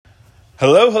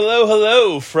Hello, hello,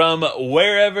 hello from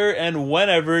wherever and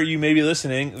whenever you may be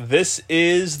listening. This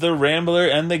is the Rambler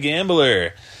and the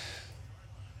Gambler.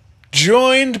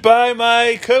 Joined by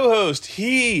my co-host.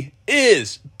 He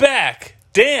is back.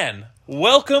 Dan,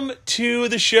 welcome to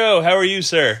the show. How are you,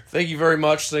 sir? Thank you very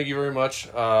much.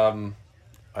 I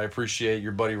appreciate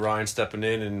your buddy Ryan stepping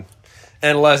in and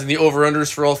analyzing the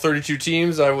over-unders for all 32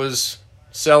 teams. I was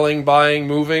selling, buying,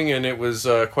 moving, and it was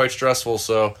quite stressful,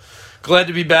 so glad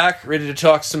to be back, ready to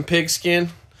talk some pigskin.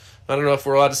 I don't know if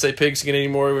we're allowed to say pigskin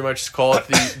anymore. We might just call it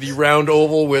the round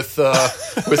oval with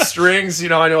strings. You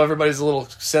know, I know everybody's a little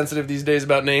sensitive these days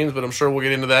about names, but I'm sure we'll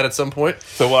get into that at some point.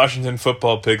 The Washington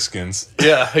football pigskins.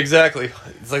 Yeah, exactly.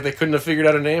 It's like they couldn't have figured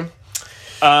out a name.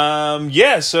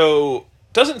 So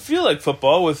doesn't feel like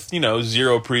football with,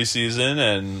 zero preseason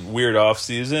and weird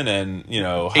offseason and,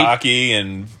 hockey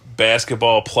and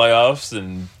basketball playoffs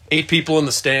and 8 people in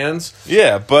the stands.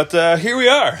 Yeah, but here we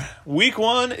are. Week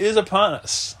 1 is upon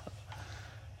us.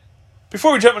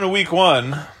 Before we jump into week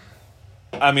 1,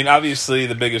 I mean, obviously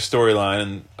the biggest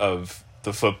storyline of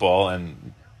the football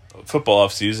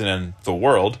offseason and the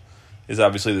world is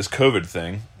obviously this COVID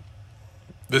thing.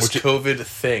 This COVID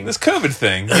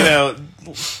thing.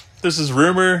 This is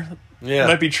rumor. Yeah. It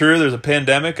might be true. There's a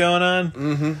pandemic going on.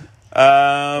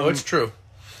 Mm-hmm. It's true.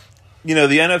 The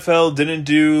NFL didn't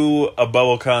do a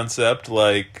bubble concept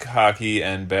like hockey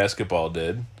and basketball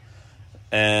did.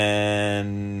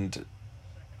 And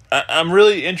I'm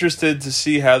really interested to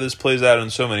see how this plays out in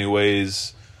so many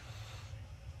ways.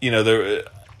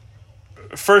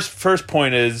 First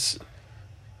point is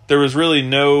there was really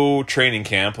no training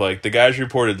camp. Like, the guys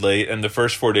reported late, and the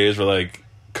first 4 days were like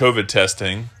COVID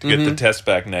testing to get the test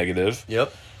back negative.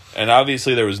 Yep. And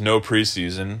obviously there was no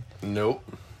preseason. Nope.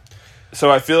 So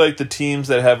I feel like the teams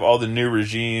that have all the new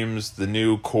regimes, the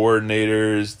new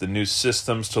coordinators, the new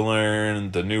systems to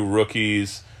learn, the new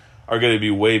rookies are going to be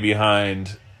way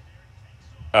behind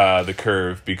the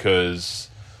curve because,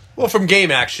 well, from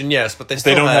game action, yes, but they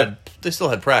still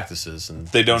had practices and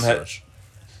they don't have such.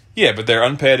 Yeah, but they're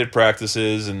unpadded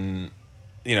practices, and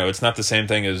it's not the same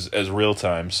thing as real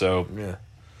time. So yeah,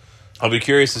 I'll be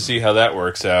curious to see how that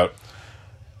works out.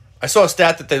 I saw a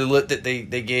stat that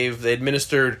they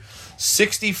administered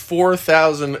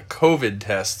 64,000 COVID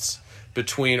tests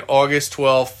between August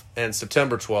 12th and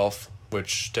September 12th,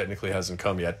 which technically hasn't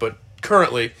come yet, but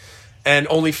currently, and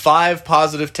only 5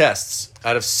 positive tests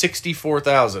out of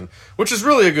 64,000, which is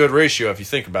really a good ratio if you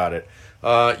think about it.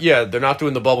 Yeah, they're not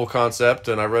doing the bubble concept,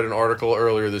 and I read an article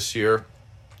earlier this year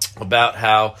about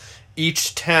how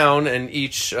each town and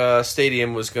each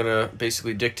stadium was going to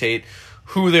basically dictate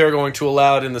who they're going to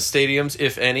allow in the stadiums,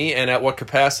 if any, and at what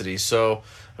capacity. So,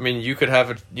 I mean, you could have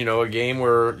a game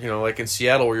where, like in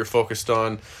Seattle, where you're focused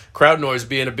on crowd noise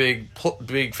being a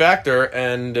big factor,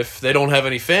 and if they don't have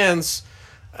any fans,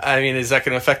 I mean, is that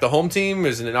going to affect the home team?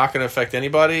 Is it not going to affect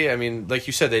anybody? I mean, like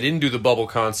you said, they didn't do the bubble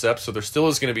concept, so there still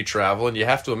is going to be travel, and you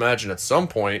have to imagine at some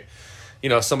point,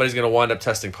 somebody's going to wind up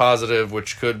testing positive,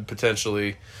 which could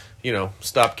potentially,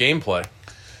 stop gameplay.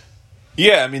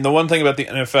 Yeah, I mean, the one thing about the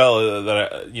NFL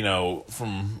that,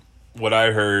 from what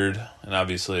I heard, and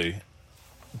obviously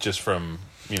just from,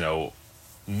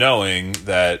 knowing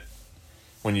that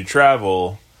when you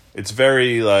travel, it's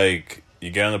very like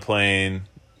you get on the plane,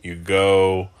 you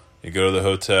go to the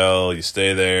hotel, you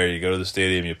stay there, you go to the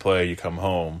stadium, you play, you come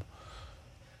home.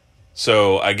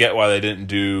 So I get why they didn't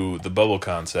do the bubble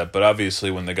concept, but obviously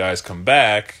when the guys come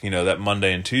back, that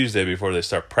Monday and Tuesday before they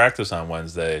start practice on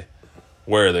Wednesday,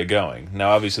 where are they going?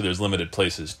 Now, obviously, there's limited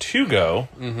places to go,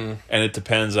 and it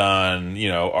depends on,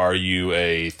 are you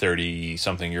a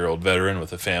 30-something-year-old veteran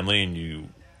with a family and you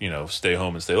stay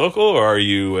home and stay local, or are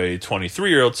you a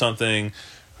 23-year-old something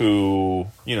who,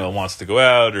 wants to go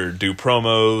out or do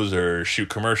promos or shoot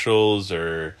commercials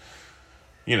or,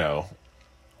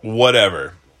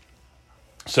 whatever.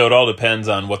 So it all depends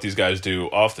on what these guys do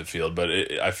off the field, but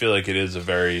I feel like it is a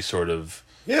very sort of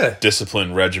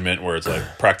disciplined regiment where it's like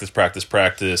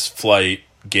practice, flight,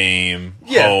 game,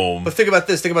 home. But think about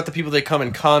this. Think about the people they come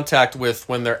in contact with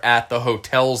when they're at the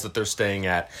hotels that they're staying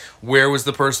at. Where was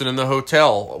the person in the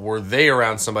hotel? Were they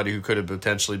around somebody who could have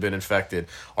potentially been infected?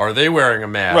 Are they wearing a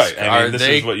mask? Right. I mean, Are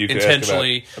they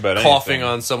intentionally about coughing anything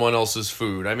on someone else's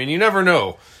food? I mean, you never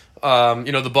know.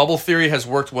 The bubble theory has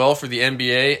worked well for the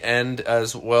NBA and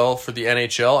as well for the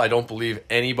NHL. I don't believe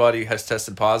anybody has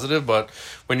tested positive, but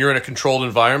when you're in a controlled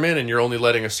environment and you're only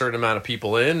letting a certain amount of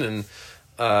people in, and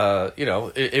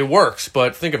it works.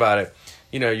 But think about it.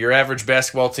 Your average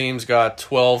basketball team's got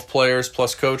 12 players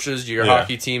plus coaches. Your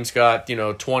hockey team's got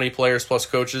 20 players plus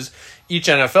coaches. Each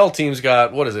NFL team's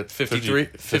got 53?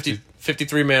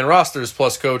 53-man rosters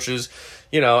plus coaches.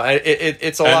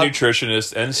 It's a lot. And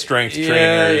nutritionists and strength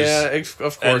trainers. Yeah, of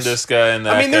course. And this guy and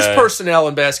that guy. there's personnel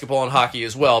in basketball and hockey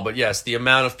as well, but yes, the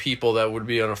amount of people that would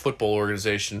be on a football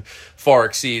organization far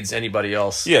exceeds anybody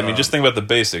else. Yeah, just think about the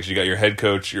basics. You got your head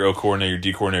coach, your O coordinator, your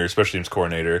D coordinator, special teams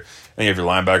coordinator, and you have your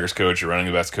linebackers coach, your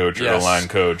running backs coach, your O-line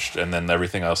coach, and then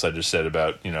everything else I just said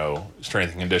about,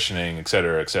 strength and conditioning, et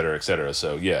cetera, et cetera, et cetera.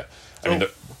 So, yeah.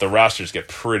 The rosters get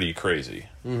pretty crazy.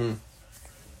 Mm-hmm.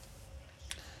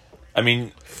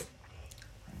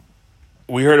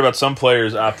 We heard about some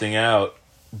players opting out,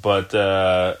 but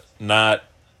not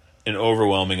an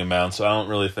overwhelming amount, so I don't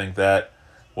really think that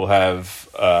will have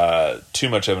too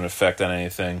much of an effect on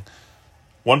anything.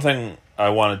 One thing I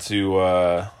wanted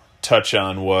to touch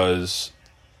on was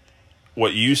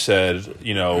what you said.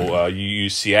 You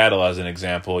use Seattle as an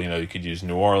example. You could use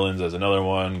New Orleans as another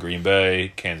one, Green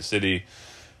Bay, Kansas City.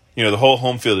 The whole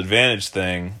home field advantage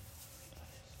thing,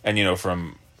 and,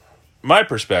 from my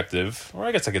perspective, or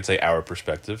I guess I could say our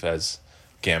perspective as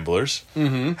gamblers,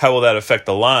 how will that affect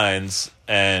the lines?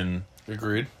 And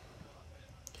agreed.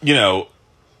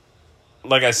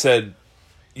 Like I said,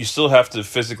 you still have to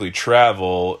physically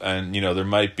travel, and there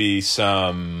might be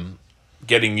some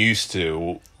getting used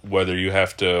to whether you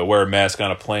have to wear a mask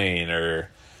on a plane, or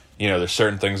there's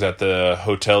certain things at the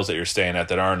hotels that you're staying at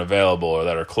that aren't available or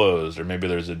that are closed, or maybe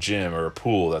there's a gym or a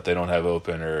pool that they don't have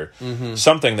open, or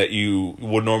something that you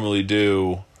would normally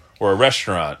do, or a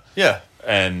restaurant. Yeah.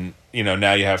 And,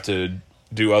 now you have to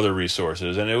do other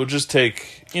resources. And it would just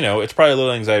take, it's probably a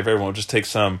little anxiety for everyone. It would just take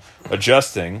some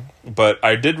adjusting. But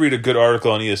I did read a good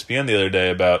article on ESPN the other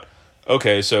day about,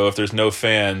 okay, so if there's no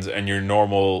fans and your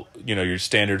normal, your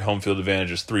standard home field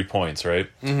advantage is 3 points, right?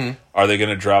 Mm-hmm. Are they going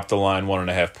to drop the line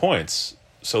 1.5 points?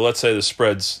 So let's say the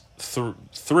spread's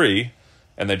 3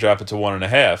 and they drop it to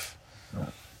 1.5.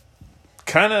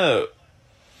 Kind of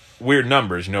weird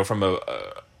numbers, from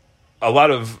a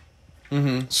lot of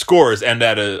scores end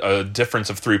at a difference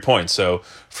of 3 points. So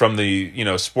from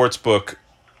the, sports book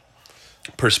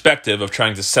perspective of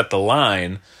trying to set the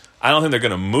line, I don't think they're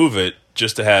going to move it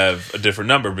just to have a different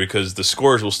number, because the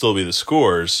scores will still be the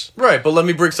scores. Right, but let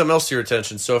me bring something else to your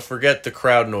attention. So forget the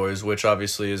crowd noise, which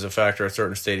obviously is a factor at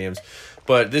certain stadiums.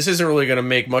 But this isn't really going to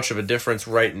make much of a difference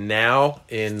right now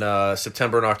in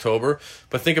September and October.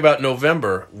 But think about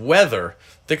November. Weather.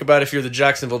 Think about if you're the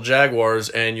Jacksonville Jaguars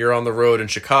and you're on the road in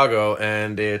Chicago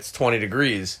and it's 20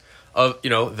 degrees.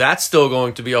 That's still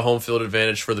going to be a home field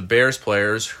advantage for the Bears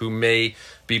players who may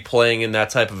be playing in that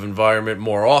type of environment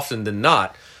more often than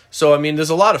not. So, there's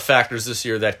a lot of factors this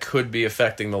year that could be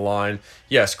affecting the line.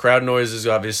 Yes, crowd noise is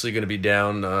obviously going to be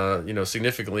down,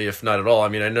 significantly, if not at all. I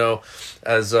know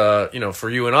as, for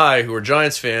you and I, who are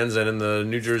Giants fans and in the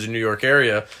New Jersey, New York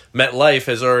area, MetLife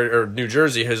has already, or New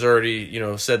Jersey has already,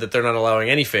 said that they're not allowing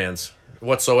any fans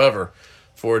whatsoever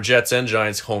for Jets and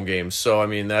Giants home games. So,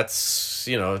 that's,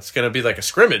 it's going to be like a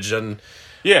scrimmage. And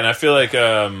yeah, and I feel like,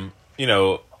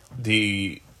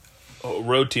 the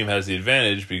road team has the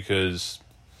advantage because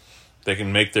they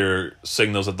can make their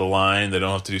signals at the line. They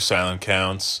don't have to do silent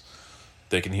counts.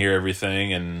 They can hear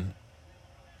everything, and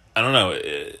I don't know.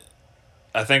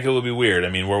 I think it would be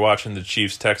weird. We're watching the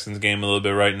Chiefs-Texans game a little bit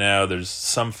right now. There's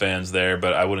some fans there,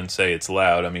 but I wouldn't say it's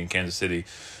loud. Kansas City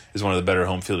is one of the better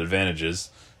home field advantages,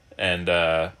 and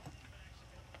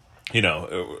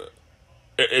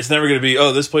it's never going to be,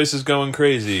 this place is going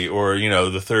crazy, or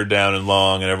the third down and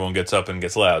long, and everyone gets up and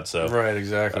gets loud. So right,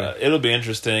 exactly. It'll be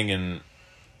interesting, and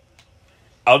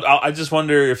I just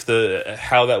wonder if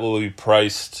how that will be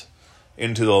priced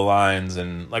into the lines.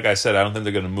 And like I said, I don't think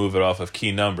they're going to move it off of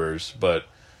key numbers, but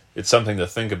it's something to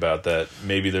think about, that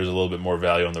maybe there's a little bit more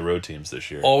value on the road teams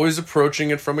this year. Always approaching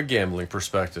it from a gambling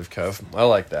perspective, Kev. I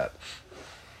like that.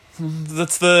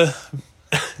 That's the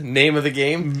name of the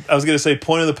game. I was going to say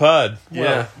point of the pod. Yeah.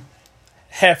 Well,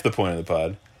 half the point of the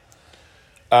pod.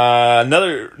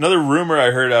 Another rumor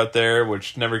I heard out there,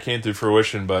 which never came to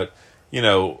fruition, but,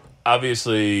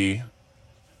 obviously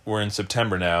we're in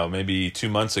September now. Maybe 2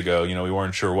 months ago, we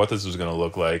weren't sure what this was going to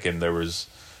look like, and there was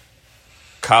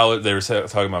college. They were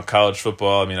talking about college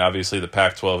football. Obviously the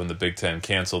Pac-12 and the Big Ten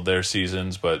canceled their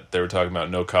seasons, but they were talking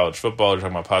about no college football. They're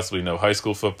talking about possibly no high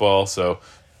school football. So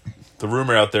the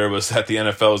rumor out there was that the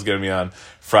NFL was going to be on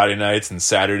Friday nights and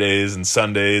Saturdays and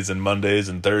Sundays and Mondays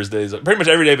and Thursdays, pretty much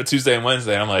every day but Tuesday and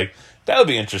Wednesday. I'm like, that would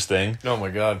be interesting. Oh my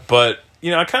God. But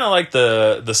I kind of like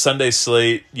the Sunday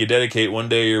slate. You dedicate one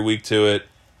day of your week to it,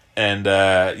 and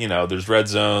there's red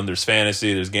zone, there's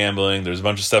fantasy, there's gambling, there's a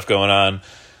bunch of stuff going on.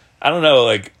 I don't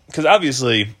know, because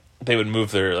obviously they would move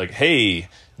their, hey,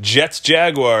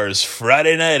 Jets-Jaguars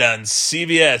Friday night on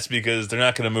CBS because they're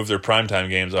not going to move their primetime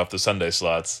games off the Sunday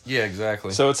slots. Yeah,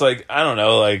 exactly. So it's like, I don't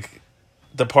know, like,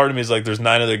 the part of me is like, there's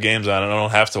 9 other games on, and I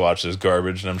don't have to watch this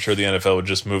garbage, and I'm sure the NFL would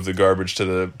just move the garbage to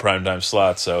the primetime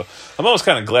slot. So I'm almost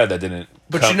kind of glad that didn't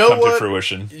come to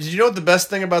fruition. You know what the best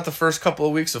thing about the first couple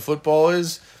of weeks of football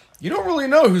is? You don't really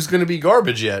know who's going to be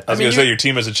garbage yet. I was going to say your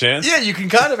team has a chance? Yeah, you can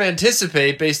kind of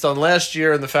anticipate based on last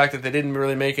year and the fact that they didn't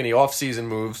really make any offseason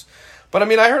moves. But, I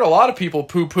mean, I heard a lot of people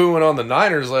poo-pooing on the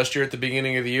Niners last year at the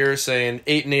beginning of the year, saying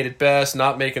 8-8 at best,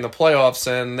 not making the playoffs,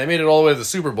 and they made it all the way to the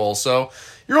Super Bowl. So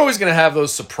you're always going to have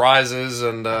those surprises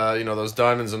and, those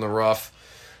diamonds in the rough.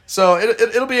 So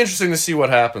it'll be interesting to see what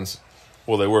happens.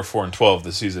 Well, they were 4-12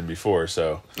 the season before,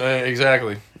 so.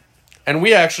 Exactly. And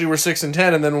we actually were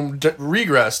 6-10 and then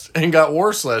regressed and got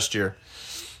worse last year.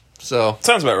 So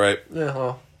sounds about right. Yeah,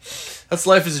 well, that's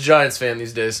life as a Giants fan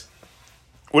these days.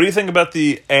 What do you think about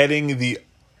adding the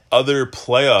other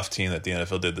playoff team that the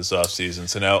NFL did this offseason?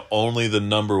 So now only the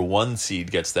number 1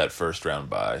 seed gets that first round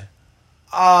bye.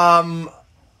 I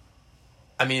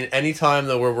mean, anytime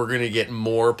that we're going to get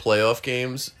more playoff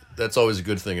games, that's always a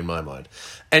good thing in my mind.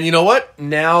 And you know what?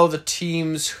 Now the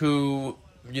teams who,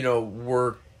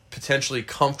 were potentially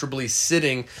comfortably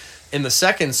sitting in the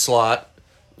second slot,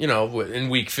 in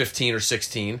week 15 or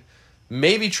 16,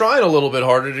 maybe trying a little bit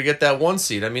harder to get that 1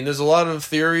 seed. I mean, there's a lot of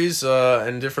theories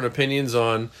and different opinions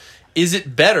on, is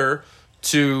it better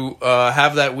to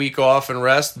have that week off and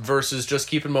rest versus just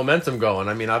keeping momentum going?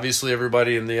 I mean, obviously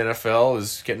everybody in the NFL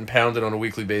is getting pounded on a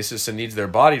weekly basis and needs their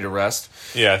body to rest.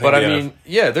 Yeah,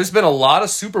 there's been a lot of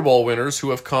Super Bowl winners who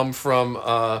have come from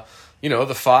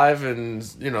the 5 and,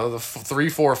 the 3,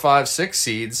 4, 5, 6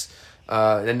 seeds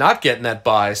and not getting that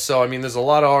bye. So, I mean, there's a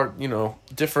lot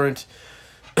of, different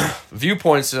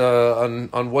viewpoints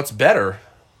on what's better.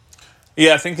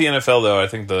 Yeah, I think the NFL, though, I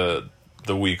think the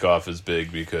week off is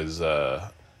big because,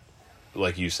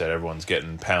 like you said, everyone's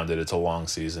getting pounded. It's a long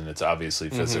season. It's obviously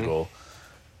physical.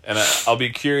 Mm-hmm. And I'll be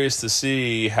curious to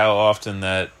see how often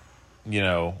that,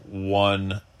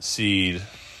 1 seed...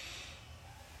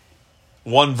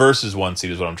 1 versus 1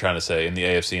 seed is what I'm trying to say in the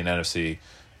AFC and NFC,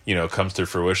 comes to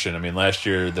fruition. I mean, last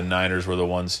year the Niners were the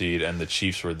 1 seed and the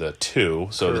Chiefs were the 2,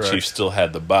 so Correct. The Chiefs still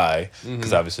had the bye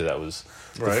because obviously that was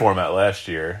the format last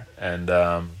year. And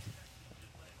I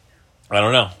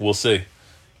don't know. We'll see.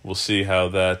 We'll see how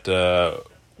that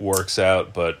works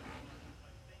out. But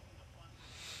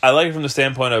I like it from the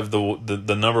standpoint of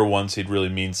the number 1 seed really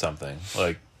means something.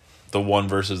 Like the 1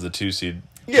 versus the 2 seed.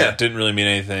 Yeah, it didn't really mean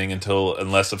anything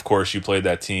unless, of course, you played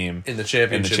that team in the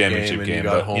championship game.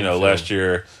 But last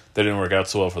year that didn't work out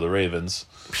so well for the Ravens.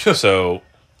 So,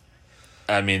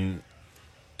 I mean,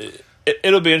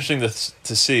 it'll be interesting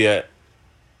to see it.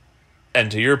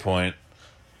 And to your point,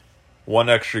 1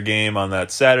 extra game on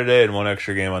that Saturday and 1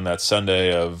 extra game on that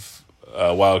Sunday of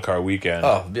Wild Card weekend.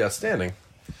 Oh, it'd be outstanding!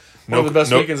 One of the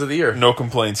best weekends of the year. No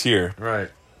complaints here. Right.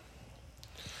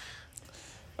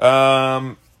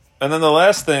 And then the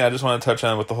last thing I just want to touch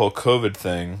on with the whole COVID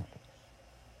thing.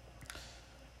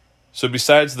 So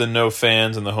besides the no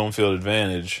fans and the home field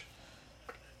advantage,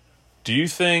 do you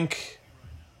think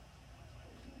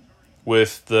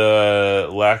with the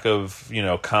lack of,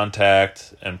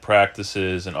 contact and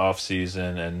practices and off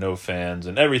season and no fans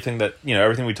and everything that,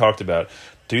 everything we talked about,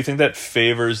 do you think that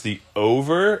favors the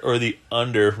over or the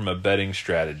under from a betting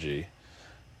strategy?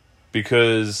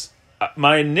 Because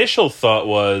my initial thought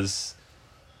was,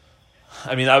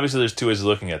 I mean, obviously there's 2 ways of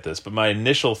looking at this, but my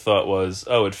initial thought was,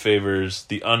 it favors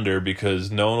the under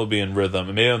because no one will be in rhythm.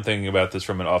 And maybe I'm thinking about this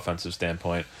from an offensive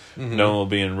standpoint. Mm-hmm. No one will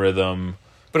be in rhythm.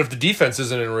 But if the defense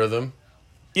isn't in rhythm,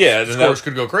 the scores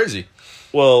could go crazy.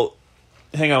 Well,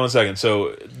 hang on 1 second.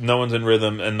 So no one's in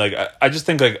rhythm, and I just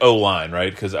think O-line,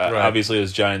 right? Because obviously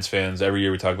as Giants fans, every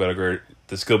year we talk about how great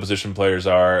the skill position players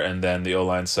are, and then the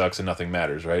O-line sucks and nothing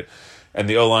matters, right? And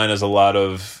the O-line has a lot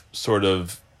of sort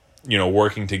of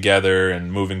working together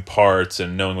and moving parts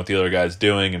and knowing what the other guy's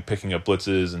doing and picking up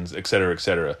blitzes and et cetera, et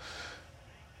cetera.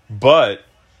 But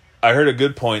I heard a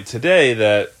good point today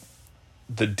that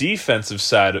the defensive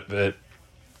side of it,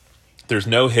 there's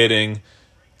no hitting,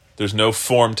 there's no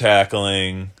form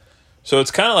tackling. So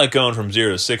it's kind of like going from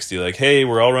 0 to 60. Like, hey,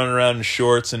 we're all running around in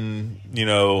shorts and,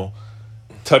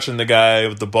 touching the guy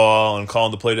with the ball and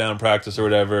calling the play down in practice or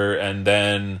whatever. And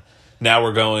then now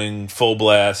we're going full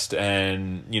blast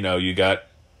and, you got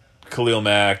Khalil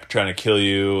Mack trying to kill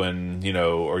you and,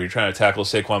 or you're trying to tackle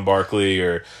Saquon Barkley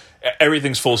or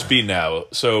everything's full speed now.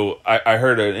 So I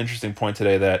heard an interesting point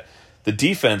today that the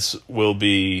defense will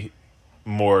be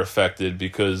more affected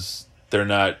because they're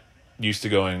not used to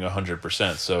going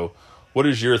 100%. So what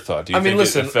is your thought? Do you think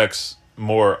it affects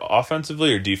more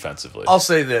offensively or defensively? I'll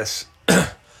say this.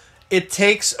 It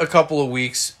takes a couple of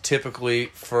weeks typically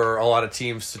for a lot of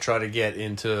teams to try to get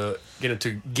into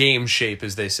game shape,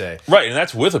 as they say. Right, and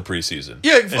that's with a preseason.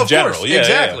 Yeah, in general. course. Yeah,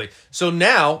 exactly. Yeah. So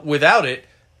now, without it,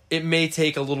 it may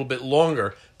take a little bit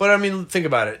longer. But, I mean, think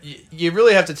about it. You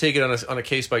really have to take it on a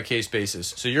case-by-case basis.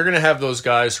 So you're going to have those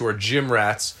guys who are gym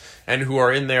rats and who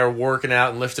are in there working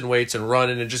out and lifting weights and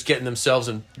running and just getting themselves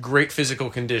in great physical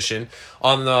condition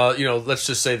on the, let's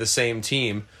just say the same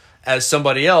team as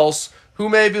somebody else who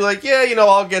may be like, yeah,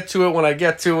 I'll get to it when I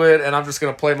get to it, and I'm just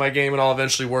going to play my game, and I'll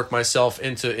eventually work myself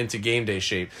into game day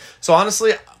shape. So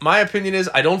honestly, my opinion is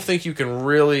I don't think you can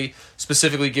really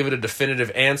specifically give it a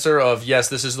definitive answer of, yes,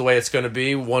 this is the way it's going to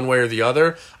be, one way or the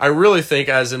other. I really think,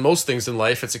 as in most things in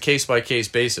life, it's a case-by-case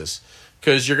basis,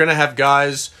 because you're going to have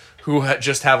guys who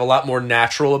just have a lot more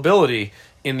natural ability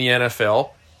in the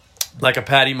NFL, like a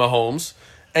Patty Mahomes.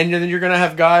 And then you're going to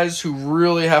have guys who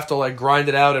really have to grind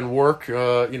it out and work,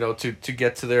 to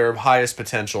get to their highest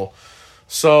potential.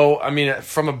 So, I mean,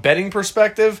 from a betting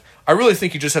perspective, I really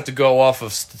think you just have to go off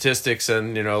of statistics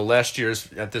and, last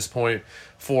year's at this point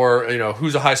for,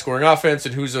 who's a high-scoring offense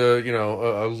and who's a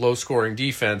low-scoring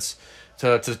defense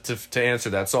to answer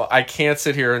that. So I can't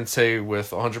sit here and say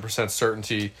with 100%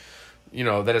 certainty,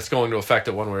 that it's going to affect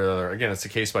it one way or the other. Again, it's a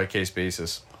case-by-case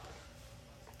basis.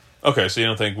 Okay, so you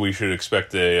don't think we should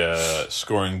expect a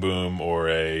scoring boom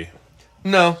or a...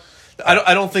 No.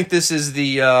 I don't think this is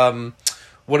the,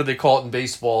 what do they call it in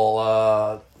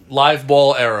baseball, live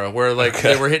ball era, where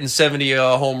they were hitting 70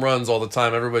 home runs all the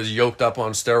time. Everybody's yoked up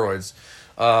on steroids.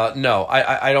 No,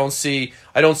 I don't see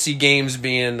games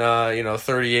being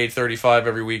 38, 35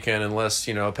 every weekend unless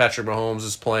Patrick Mahomes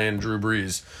is playing Drew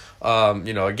Brees.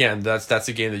 Again, that's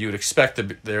a game that you would expect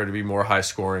there to be more high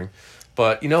scoring.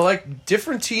 But,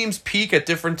 different teams peak at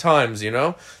different times,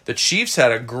 The Chiefs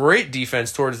had a great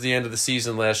defense towards the end of the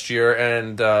season last year,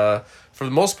 and for the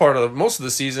most of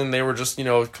the season, they were just,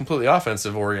 completely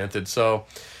offensive-oriented. So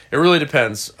it really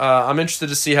depends. I'm interested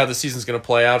to see how the season's going to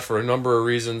play out for a number of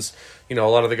reasons. A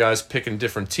lot of the guys picking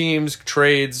different teams,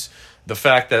 trades, the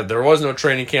fact that there was no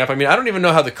training camp. I mean, I don't even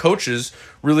know how the coaches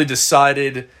really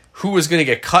decided who was going to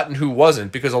get cut and who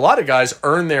wasn't, because a lot of guys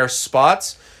earn their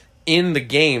spots in the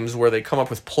games where they come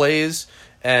up with plays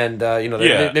and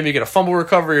maybe you get a fumble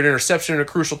recovery or an interception at a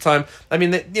crucial time. I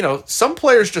mean, some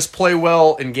players just play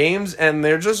well in games and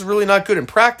they're just really not good in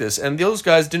practice, and those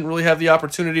guys didn't really have the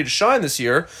opportunity to shine this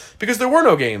year because there were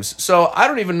no games. So I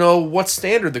don't even know what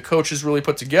standard the coaches really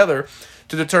put together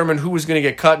to determine who was going to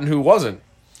get cut and who wasn't.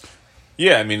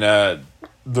 Yeah, I mean,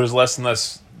 there's less and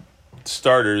less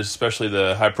starters, especially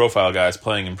the high-profile guys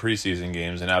playing in preseason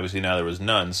games, and obviously now there was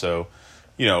none, so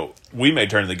we may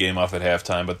turn the game off at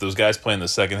halftime, but those guys playing the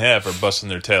second half are busting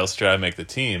their tails to try to make the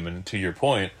team. And to your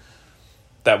point,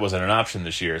 that wasn't an option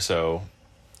this year. So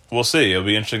we'll see. It'll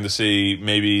be interesting to see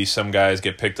maybe some guys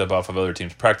get picked up off of other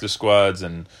teams' practice squads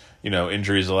and,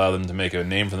 injuries allow them to make a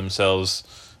name for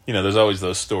themselves. There's always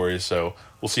those stories. So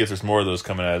we'll see if there's more of those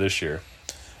coming out of this year.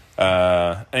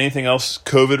 Anything else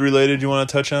COVID-related you want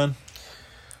to touch on?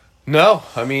 No.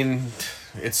 I mean,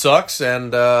 it sucks,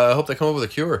 and I hope they come up with a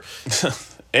cure.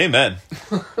 Amen.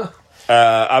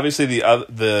 Obviously,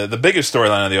 the biggest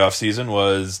storyline of the offseason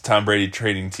was Tom Brady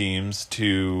trading teams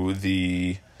to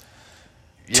the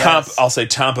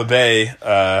Tampa Bay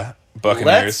Buccaneers.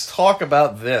 Let's talk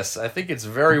about this. I think it's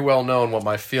very well known what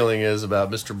my feeling is about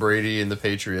Mr. Brady and the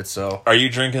Patriots. So, are you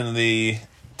drinking the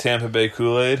Tampa Bay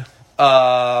Kool-Aid?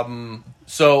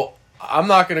 So I'm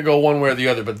not going to go one way or the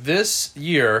other, but this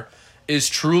year is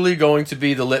truly going to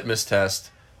be the litmus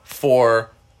test for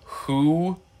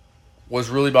who was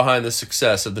really behind the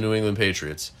success of the New England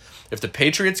Patriots. If the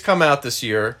Patriots come out this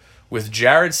year with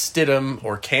Jarrett Stidham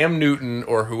or Cam Newton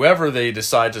or whoever they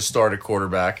decide to start at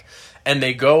quarterback, and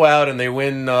they go out and they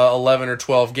win 11 or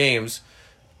 12 games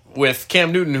with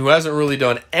Cam Newton, who hasn't really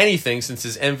done anything since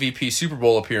his MVP Super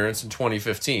Bowl appearance in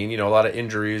 2015, a lot of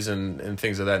injuries and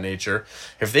things of that nature.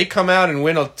 If they come out and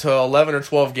win to 11 or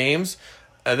 12 games,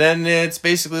 then it's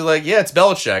basically it's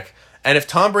Belichick. And if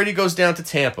Tom Brady goes down to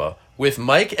Tampa with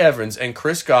Mike Evans and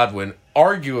Chris Godwin,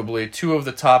 arguably two of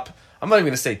the top, I'm not even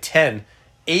going to say 10,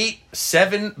 8,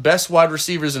 7 best wide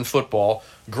receivers in football,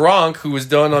 Gronk, who was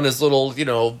done on his little,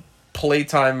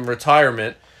 playtime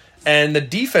retirement, and the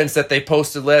defense that they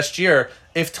posted last year,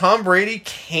 if Tom Brady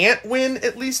can't win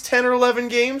at least 10 or 11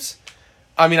 games,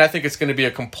 I mean, I think it's going to be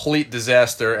a complete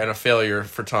disaster and a failure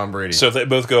for Tom Brady. So if they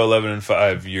both go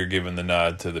 11-5, you're giving the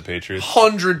nod to the Patriots?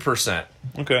 100%.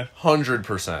 Okay.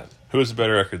 100%. Who has a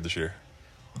better record this year?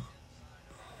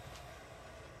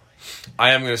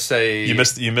 I am going to say You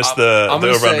missed the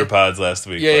over-under pods last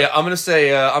week. Yeah, I'm going to say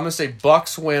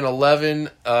Bucs win 11,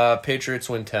 Patriots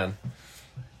win 10.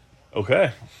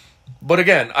 Okay. But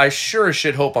again, I sure as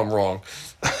shit hope I'm wrong.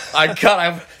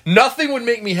 Nothing would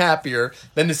make me happier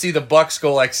than to see the Bucs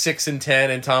go like 6-10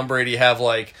 and Tom Brady have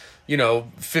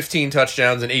 15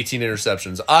 touchdowns and 18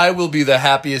 interceptions. I will be the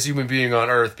happiest human being on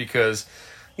earth because,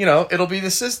 it'll be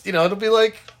it'll be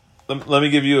like. Let me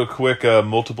give you a quick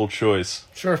multiple choice.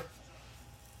 Sure.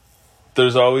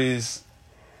 There's always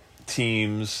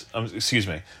teams.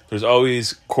 There's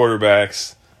always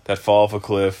quarterbacks that fall off a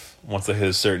cliff once they hit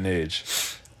a certain age.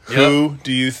 Yep. Who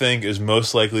do you think is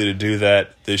most likely to do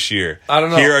that this year? I don't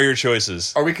know. Here are your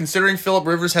choices. Are we considering Phillip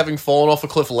Rivers having fallen off a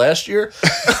cliff last year?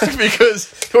 Because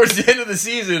towards the end of the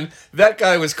season, that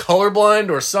guy was colorblind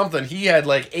or something. He had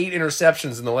 8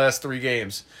 interceptions in the last 3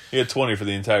 games. He had 20 for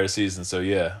the entire season, so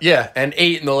yeah. Yeah, and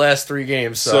 8 in the last 3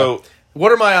 games. So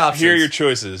what are my options? Here are your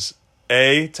choices.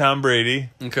 A, Tom Brady.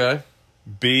 Okay.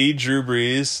 B, Drew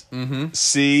Brees. Mm-hmm.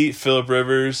 C, Phillip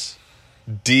Rivers.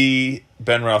 D,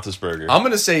 Ben Roethlisberger. I'm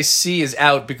going to say C is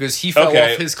out because he fell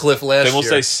off his cliff last year. Then we'll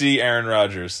say C, Aaron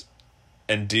Rodgers.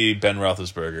 And D, Ben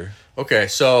Roethlisberger. Okay,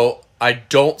 so I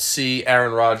don't see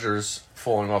Aaron Rodgers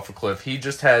falling off a cliff. He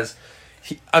just has...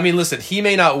 listen, he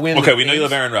may not win we know you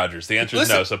love Aaron Rodgers. The answer is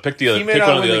no, so pick the other. He may pick not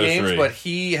one of win the the other games, 3. but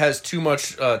he has too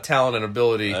much talent and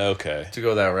ability to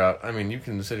go that route. You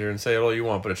can sit here and say it all you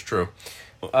want, but it's true.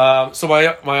 So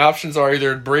my options are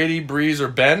either Brady, Brees, or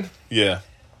Ben. Yeah.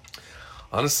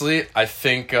 Honestly, I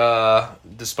think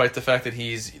despite the fact that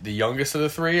he's the youngest of the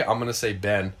 3, I'm going to say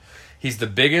Ben. He's the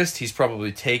biggest. He's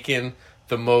probably taken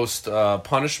the most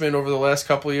punishment over the last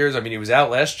couple of years. He was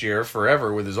out last year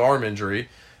forever with his arm injury.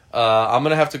 I'm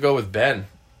going to have to go with Ben.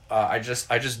 I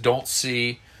just don't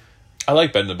see... I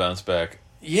like Ben to bounce back.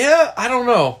 Yeah, I don't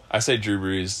know. I say Drew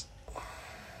Brees.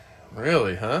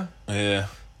 Really, huh? Yeah.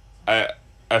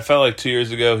 I felt like 2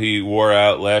 years ago he wore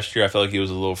out. Last year I felt like he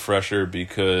was a little fresher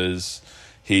because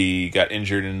he got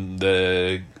injured in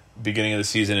the beginning of the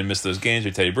season and missed those games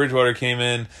where Teddy Bridgewater came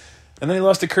in. And then he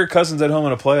lost to Kirk Cousins at home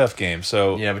in a playoff game.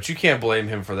 So yeah, but you can't blame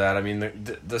him for that.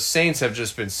 The Saints have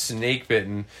just been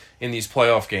snake-bitten in these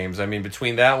playoff games.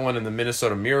 Between that one and the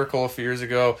Minnesota Miracle a few years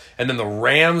ago, and then the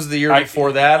Rams the year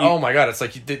before that. Oh my God, it's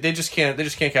like they just can't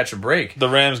catch a break. The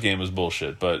Rams game was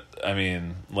bullshit, but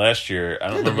last year I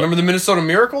don't remember the Minnesota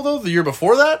Miracle though. The year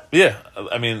before that. Yeah,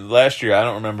 last year I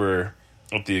don't remember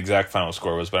what the exact final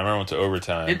score was, but I remember it went to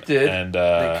overtime. It did, and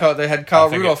they had Kyle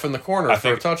Rudolph in the corner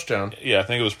for a touchdown. Yeah, I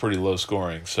think it was pretty low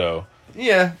scoring. So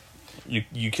yeah,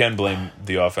 you can blame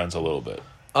the offense a little bit.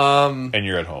 And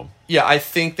you're at home. Yeah, I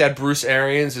think that Bruce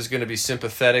Arians is going to be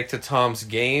sympathetic to Tom's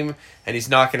game, and he's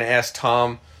not going to ask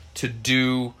Tom to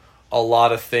do a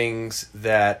lot of things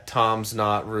that Tom's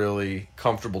not really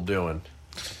comfortable doing.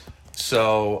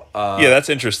 So yeah, that's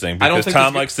interesting because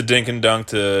Tom likes to dink and dunk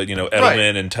to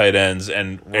Edelman and tight ends,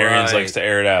 and Arians likes to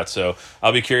air it out. So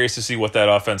I'll be curious to see what that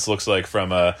offense looks like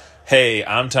from hey,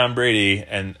 I'm Tom Brady,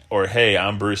 or hey,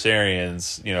 I'm Bruce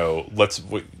Arians.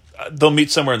 They'll meet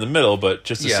somewhere in the middle, but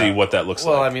just to see what that looks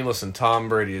like. Well, listen, Tom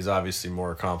Brady is obviously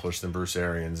more accomplished than Bruce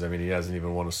Arians. He hasn't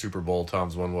even won a Super Bowl.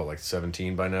 Tom's won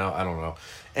 17 by now. I don't know.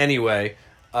 Anyway,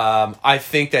 I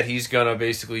think that he's gonna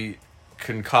basically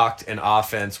concoct an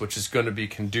offense which is going to be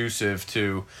conducive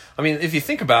to... if you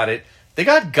think about it, they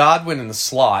got Godwin in the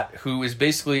slot, who is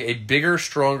basically a bigger,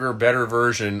 stronger, better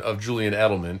version of Julian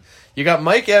Edelman. You got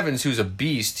Mike Evans, who's a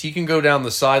beast. He can go down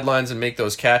the sidelines and make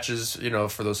those catches,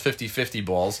 for those 50-50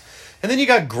 balls. And then you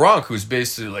got Gronk, who's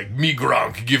basically like, me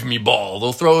Gronk, give me ball.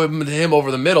 They'll throw him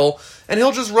over the middle, and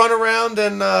he'll just run around,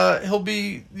 and he'll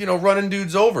be, running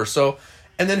dudes over. So...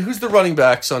 And then who's the running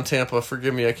backs on Tampa?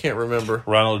 Forgive me, I can't remember.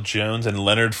 Ronald Jones and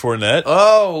Leonard Fournette.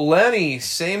 Oh, Lenny.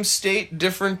 Same state,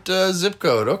 different zip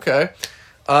code. Okay.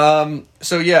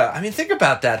 So, yeah. Think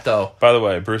about that, though. By the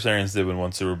way, Bruce Arians did win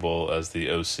 1 Super Bowl as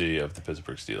the OC of the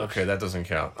Pittsburgh Steelers. Okay, that doesn't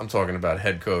count. I'm talking about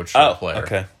head coach player.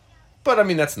 Okay. But,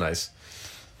 that's nice.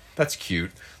 That's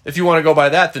cute. If you want to go by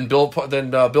that, then Bill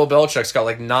Belichick's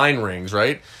got 9 rings,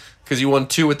 right? Because he won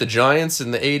 2 with the Giants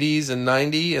in the 80s and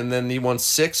 90, and then he won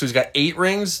 6, so he's got 8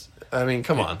 rings.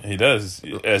 Come on. He does.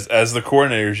 As the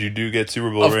coordinators, you do get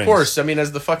Super Bowl rings. Of course.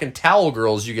 As the fucking towel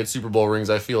girls, you get Super Bowl rings,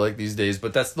 I feel like, these days.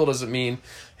 But that still doesn't mean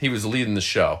he was leading the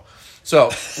show.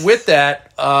 So, with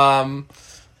that, I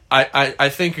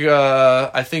think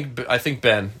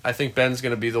Ben. I think Ben's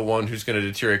going to be the one who's going to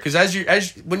deteriorate.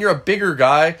 Because when you're a bigger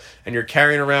guy and you're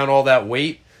carrying around all that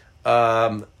weight...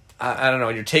 I don't know,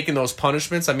 and you're taking those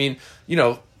punishments.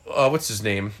 What's his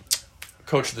name?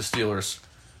 Coach of the Steelers.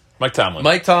 Mike Tomlin.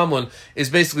 Mike Tomlin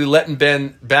is basically letting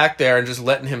Ben back there and just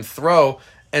letting him throw.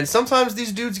 And sometimes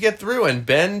these dudes get through, and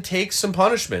Ben takes some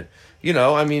punishment. You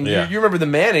know, I mean, Yeah. you remember the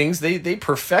Mannings, they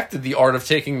perfected the art of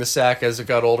taking the sack as it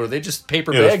got older. They just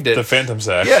paper-bagged it. The phantom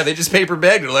sack. Yeah, they just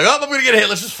paper-bagged it. Like, oh, I'm going to get hit,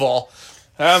 let's just fall.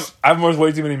 I'm worth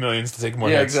way too many millions to take more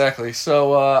hits. Yeah, exactly.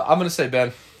 So, I'm going to say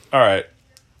Ben. All right.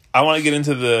 I want to get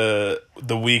into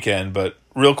the weekend, but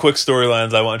real quick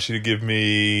storylines, I want you to give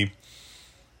me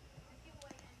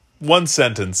one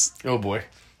sentence. Oh, boy.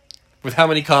 With how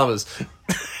many commas?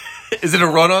 Is it a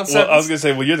run-on sentence? Well, I was going to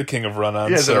say, you're the king of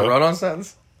run-ons. Yeah, is it a run-on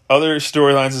sentence? Other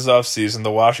storylines this offseason,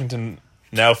 the Washington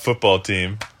now football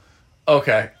team.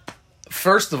 Okay.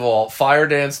 First of all, fire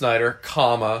Dan Snyder,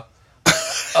 comma.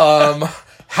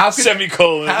 How could,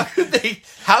 Semicolon.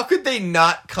 How could they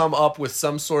not come up with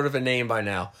some sort of a name by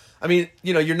now? I mean,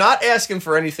 you know, you're not asking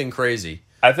for anything crazy.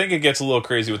 I think it gets a little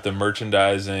crazy with the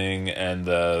merchandising and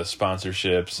the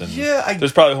sponsorships, and Yeah,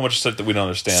 there's probably a whole bunch of stuff that we don't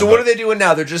understand. So what are they doing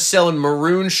now? They're just selling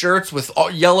maroon shirts with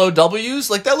yellow W's?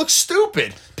 Like, that looks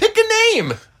stupid. Pick a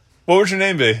name. What would your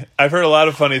name be? I've heard a lot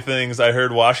of funny things. I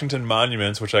heard Washington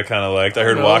Monuments, which I kind of liked. I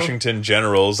heard Washington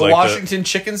Generals. The Washington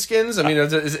Chicken Skins? I mean,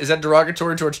 is that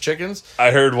derogatory towards chickens?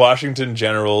 I heard Washington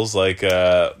Generals, like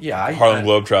Harlem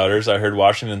Globetrotters. I heard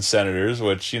Washington Senators,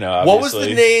 which, you know, obviously... What was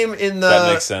the name in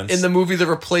that makes sense. in the movie The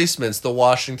Replacements? The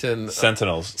Washington...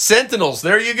 Sentinels. Sentinels.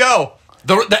 There you go.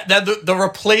 The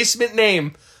replacement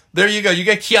name. There you go. You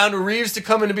get Keanu Reeves to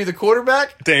come in to be the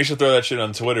quarterback? Dan, you should throw that shit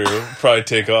on Twitter. It'll probably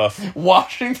take off.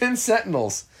 Washington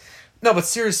Sentinels. No, but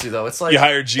seriously though, it's like you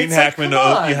hired Gene Hackman.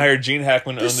 Like, you hired Gene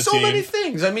Hackman to own the There's so team. many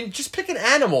things. I mean, just pick an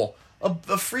animal. A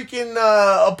freaking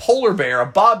a polar bear, a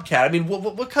bobcat. I mean,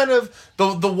 what kind of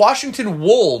the Washington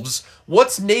Wolves?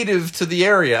 What's native to the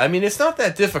area? I mean, it's not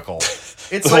that difficult.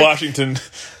 It's the Washington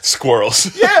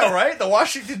Squirrels. Yeah, right. The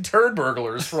Washington Turd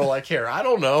Burglars, for all I care. I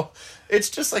don't know. It's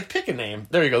just like pick a name.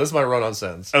 There you go. This is my run-on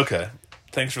sentence. Okay.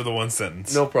 Thanks for the one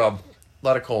sentence. No problem. A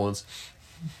lot of colons.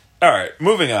 All right.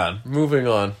 Moving on. Moving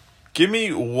on. Give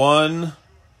me one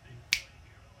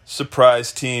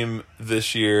surprise team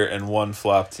this year and one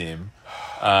flop team.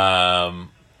 I'm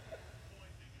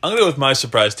going to go with my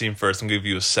surprise team first and give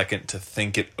you a second to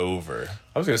think it over.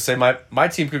 I was going to say my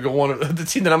team could go one of the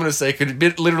team that I'm going to say could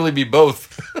literally be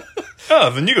both. Oh,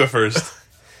 then you go first.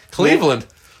 Cleveland.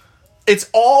 It's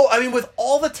all, I mean, with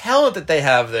all the talent that they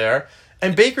have there,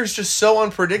 and Baker's just so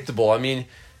unpredictable. I mean,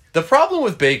 the problem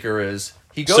with Baker is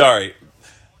he goes. Sorry.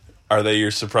 Are they your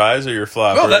surprise or your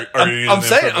flop? No,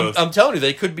 I'm I'm telling you,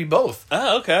 they could be both.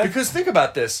 Oh, okay. Because think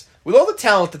about this. With all the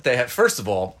talent that they have, first of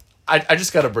all, I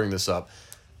just got to bring this up.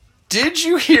 Did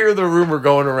you hear the rumor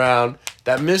going around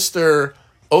that Mr.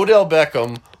 Odell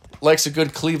Beckham likes a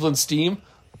good Cleveland steam?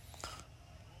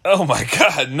 Oh my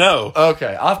God, no.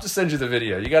 Okay, I'll have to send you the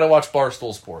video. You got to watch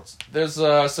Barstool Sports. There's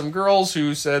some girls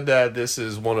who said that this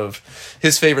is one of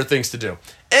his favorite things to do.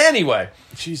 Anyway.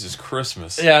 Jesus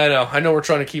Christmas. Yeah, I know we're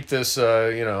trying to keep this,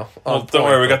 Well, don't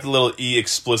worry, we got the little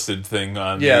explicit thing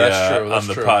on that's true. That's on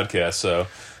the true. podcast. So,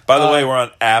 by the way, we're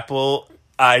on Apple,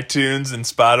 iTunes, and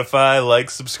Spotify. Like,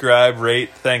 subscribe,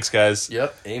 rate. Thanks, guys.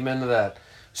 Yep, amen to that.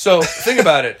 So, think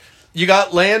about it. You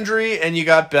got Landry, and you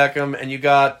got Beckham, and you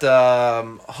got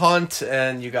Hunt,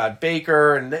 and you got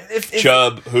Baker, and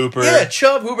Chubb, Hooper. Yeah,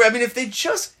 Chubb, Hooper. I mean, if they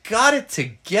just got it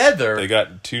together. They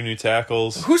got 2 new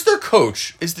tackles. Who's their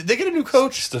coach? Did they get a new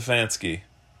coach? Stefanski.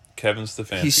 Kevin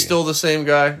Stefanski. He's still the same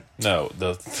guy? No,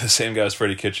 the same guy as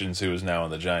Freddie Kitchens, who is now on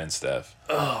the Giants staff.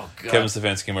 Oh, God. Kevin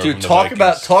Stefanski came over Dude, from the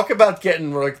Vikings. talk about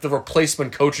getting like the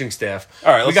replacement coaching staff.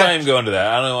 All right, let's not even go into that.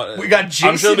 I don't know what. We got Jason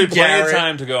I'm sure there'll be plenty Garrett, of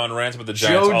time to go on rants with the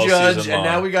Giants Joe all Judge, season long.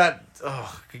 and now we got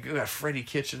Freddie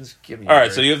Kitchens. Give me all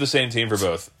right, so you have the same team for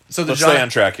both. So let's stay on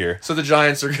track here. So the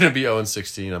Giants are going to be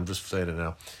 0-16. I'm just saying it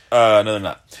now. No, they're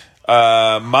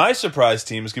not. My surprise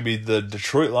team is going to be the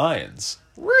Detroit Lions.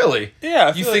 Really?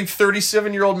 Yeah. You think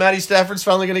 37-year-old Matty Stafford's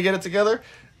finally going to get it together?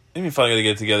 Maybe finally going to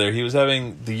get it together. He was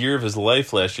having the year of his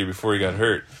life last year before he got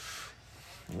hurt.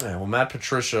 Yeah, well, Matt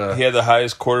Patricia. He had the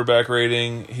highest quarterback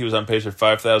rating. He was on pace for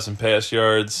 5,000 pass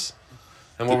yards.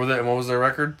 And what was their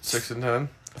record? 6-10?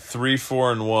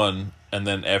 3-4-1, and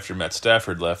then after Matt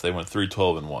Stafford left, they went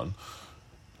 3-12-1.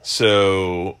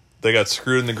 So they got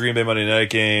screwed in the Green Bay Monday night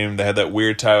game. They had that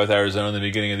weird tie with Arizona in the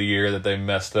beginning of the year that they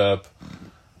messed up.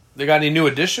 They got any new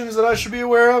additions that I should be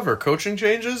aware of, or coaching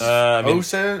changes? They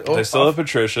still have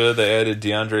Patricia. They added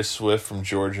DeAndre Swift from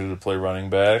Georgia to play running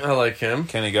back. I like him.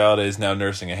 Kenny Galladay is now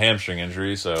nursing a hamstring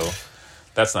injury, so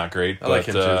that's not great. I like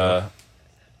him too.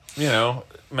 You know,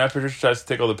 Matt Patricia tries to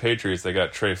take all the Patriots. They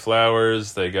got Trey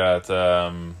Flowers. They got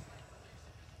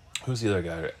who's the other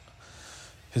guy?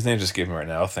 His name just gave me right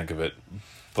now. I'll think of it.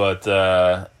 But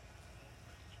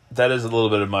that is a little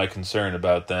bit of my concern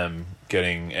about them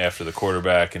getting after the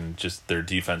quarterback and just their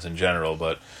defense in general.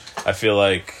 But I feel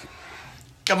like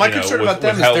my concern about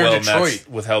them is they're Detroit.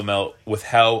 With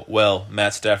how well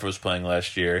Matt Stafford was playing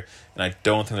last year, and I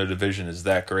don't think their division is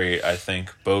that great. I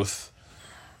think both.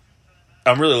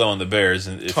 I'm really low on the Bears,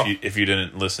 and if you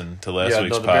didn't listen to last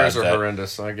week's pod, the Bears are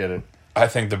horrendous. I get it. I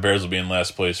think the Bears will be in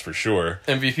last place for sure.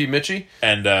 MVP Mitchie?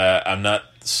 And I'm not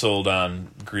sold on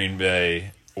Green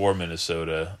Bay or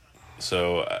Minnesota,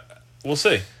 so we'll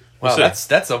see. Wow,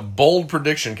 that's a bold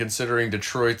prediction considering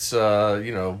Detroit's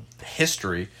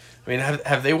history. I mean,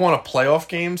 have they won a playoff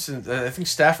game since? I think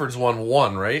Stafford's won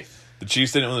one, right? The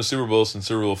Chiefs didn't win the Super Bowl since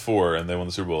Super Bowl 4, and they won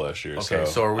the Super Bowl last year. Okay,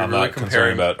 so are we I'm really not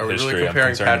comparing about history? I'm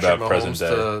concerned Patrick about Mahomes present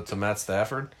day. to Matt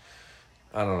Stafford?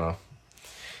 I don't know.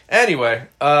 Anyway,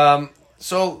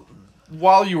 so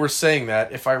while you were saying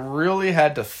that, if I really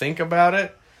had to think about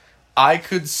it, I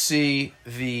could see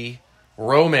the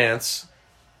romance,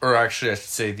 or actually I should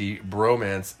say the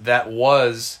bromance, that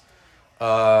was,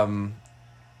 Aaron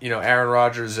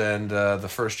Rodgers and the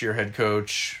first-year head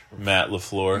coach Matt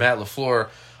LaFleur.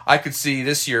 I could see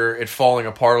this year it falling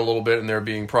apart a little bit and there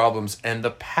being problems, and the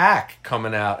Pack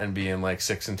coming out and being like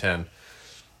 6-10.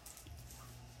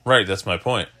 Right, that's my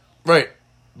point. Right.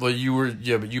 Well, but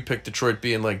you picked Detroit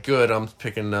being like good. I'm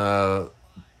picking the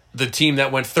team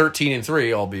that went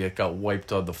 13-3, albeit got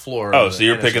wiped on the floor. Oh, so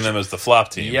you're picking them as the flop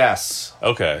team? Yes.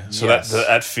 Okay, so yes.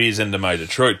 that feeds into my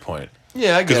Detroit point.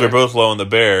 Yeah, I get it. Because we're both low on the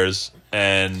Bears,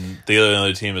 and the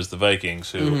other team is the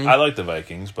Vikings, who I like the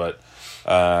Vikings, but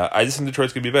I just think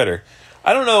Detroit's going to be better.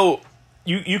 I don't know.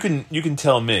 You can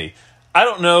tell me. I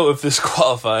don't know if this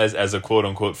qualifies as a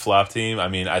quote-unquote flop team. I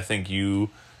mean, I think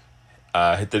you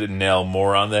hit the nail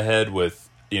more on the head with,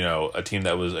 a team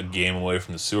that was a game away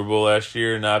from the Super Bowl last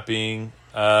year not being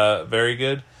very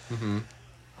good. Mm-hmm.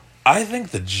 I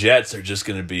think the Jets are just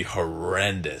going to be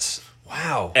horrendous.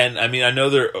 Wow. And, I mean, I know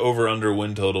their over-under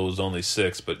win total was only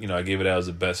 6, but, I gave it out as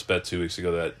the best bet 2 weeks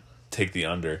ago that take the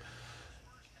under.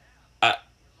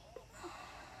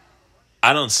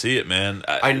 I don't see it, man.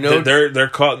 I know they're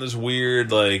caught in this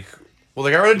weird, like... Well, they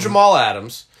got rid of Jamal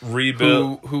Adams.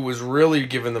 Rebuild. Who was really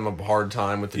giving them a hard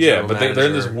time with the general manager. They're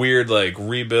in this weird, like,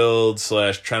 rebuild /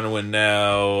 trying to win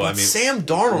now. But Sam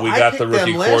Darnold, we got I picked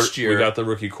them last year. We got the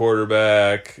rookie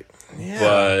quarterback. Yeah.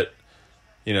 But,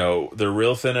 they're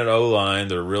real thin at O-line.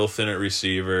 They're real thin at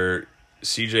receiver.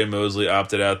 C.J. Mosley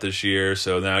opted out this year,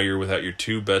 so now you're without your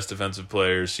two best defensive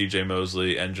players, C.J.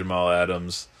 Mosley and Jamal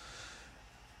Adams.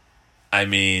 I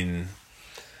mean,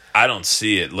 I don't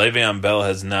see it. Le'Veon Bell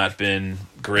has not been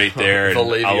great there.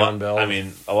 Le'Veon Bell. I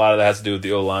mean, a lot of that has to do with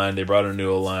the O-line. They brought in a new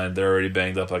O-line. They're already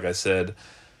banged up, like I said.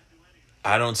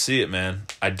 I don't see it, man.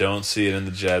 I don't see it in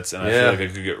the Jets, and I feel like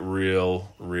it could get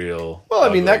real Well, ugly.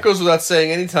 I mean, that goes without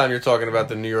saying anytime you're talking about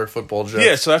the New York Football Jets.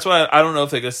 Yeah, so that's why I don't know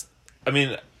if they just... I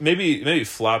mean, maybe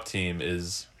flop team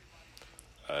is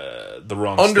the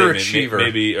wrong underachiever. Statement.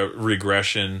 Maybe a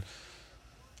regression.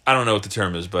 I don't know what the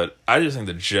term is, but I just think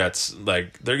the Jets,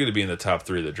 like, they're going to be in the top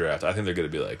 3 of the draft. I think they're going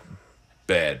to be, like,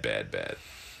 bad.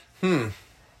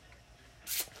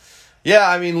 Yeah,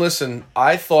 I mean, listen,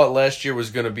 I thought last year was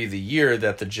going to be the year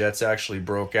that the Jets actually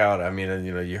broke out. I mean,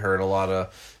 you heard a lot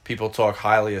of people talk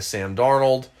highly of Sam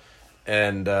Darnold,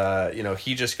 and,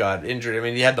 he just got injured. I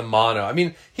mean, he had the mono. I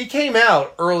mean, he came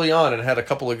out early on and had a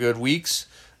couple of good weeks,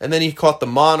 and then he caught the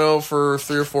mono for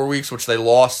 3 or 4 weeks, which they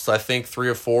lost, I think, 3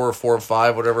 or 4 or 4 or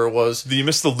 5, whatever it was. Do you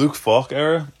miss the Luke Falk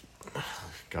era?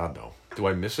 God, no. Do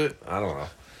I miss it? I don't know.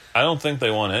 I don't think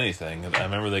they won anything. I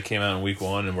remember they came out in week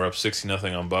 1 and were up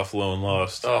 60-0 on Buffalo and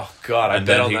lost. Oh, God, I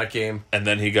bet on that game. And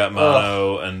then he got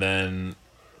mono, and then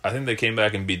I think they came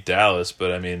back and beat Dallas,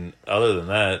 but I mean, other than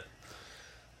that,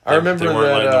 I remember they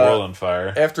weren't lighting the world on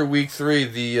fire. After week 3,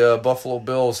 the Buffalo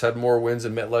Bills had more wins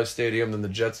in MetLife Stadium than the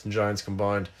Jets and Giants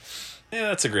combined. Yeah,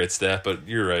 that's a great stat, but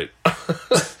you're right.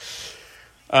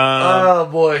 Oh,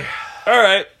 boy. All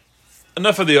right.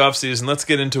 Enough of the offseason. Let's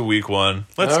get into week 1.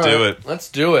 Let's do it. Let's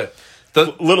do it.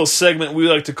 The little segment we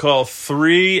like to call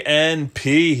 3 and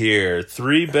P here.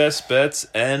 3 best bets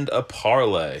and a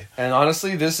parlay. And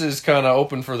honestly, this is kind of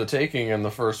open for the taking in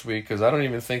the first week because I don't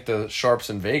even think the sharps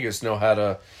in Vegas know how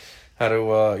to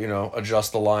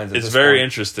adjust the lines. It's very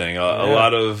interesting. A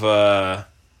lot of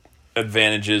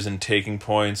advantages in taking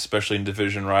points, especially in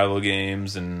division rival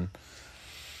games, and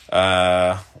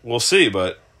we'll see.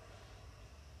 But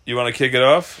you want to kick it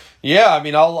off? Yeah, I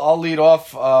mean, I'll lead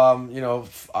off.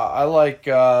 I like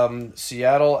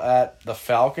Seattle at the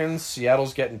Falcons.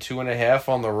 Seattle's getting 2.5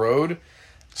 on the road.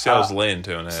 Seattle's laying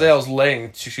 2.5. Seattle's laying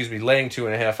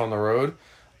 2.5 on the road.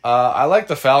 I like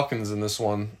the Falcons in this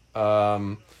one.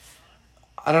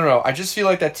 I don't know. I just feel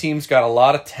like that team's got a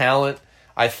lot of talent.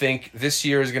 I think this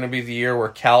year is going to be the year where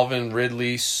Calvin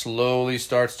Ridley slowly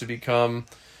starts to become,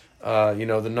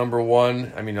 the number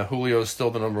one. I mean, Julio's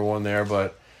still the number one there,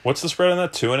 but What's the spread on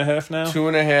that? 2.5 now?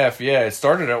 2.5, yeah. It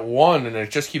started at 1, and it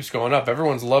just keeps going up.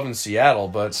 Everyone's loving Seattle,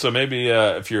 but... So maybe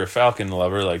if you're a Falcon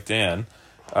lover like Dan,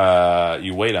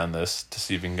 you wait on this to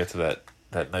see if you can get to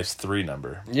that nice 3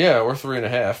 number. Yeah, or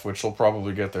 3.5, which will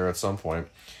probably get there at some point.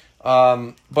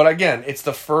 But again, it's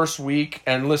the first week,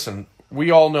 and listen, we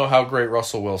all know how great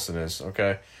Russell Wilson is,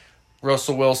 okay?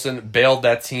 Russell Wilson bailed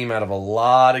that team out of a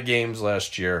lot of games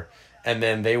last year, and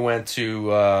then they went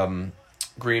to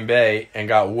Green Bay and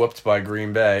got whooped by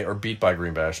Green Bay, or beat by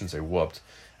Green Bay, I shouldn't say whooped.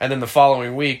 And then the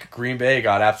following week, Green Bay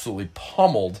got absolutely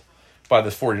pummeled by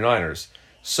the 49ers.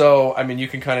 So, I mean, you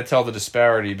can kind of tell the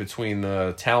disparity between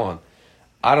the talent.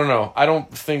 I don't know. I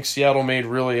don't think Seattle made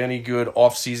really any good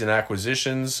offseason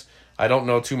acquisitions. I don't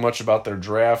know too much about their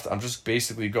draft. I'm just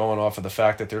basically going off of the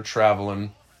fact that they're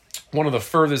traveling one of the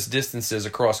furthest distances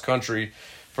across country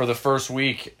for the first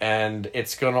week, and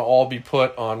it's going to all be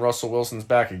put on Russell Wilson's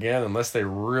back again unless they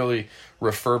really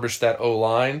refurbish that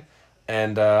O-line.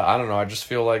 And I don't know. I just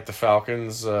feel like the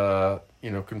Falcons,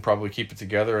 can probably keep it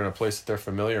together in a place that they're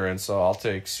familiar in. So I'll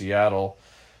take Seattle.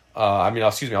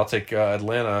 I'll take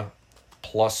Atlanta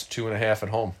plus 2.5 at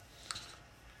home.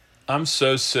 I'm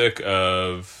so sick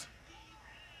of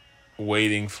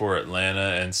waiting for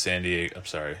Atlanta and San Diego. I'm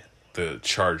sorry, the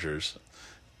Chargers.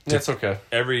 That's okay.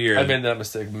 Every year, I've made that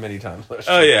mistake many times last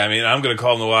year. Oh year. yeah, I mean, I'm going to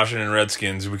call them the Washington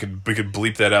Redskins. We could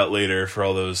bleep that out later for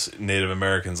all those Native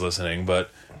Americans listening.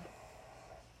 But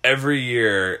every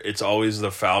year, it's always the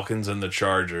Falcons and the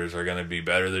Chargers are going to be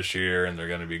better this year, and they're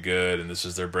going to be good, and this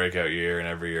is their breakout year. And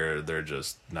every year, they're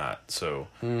just not. So,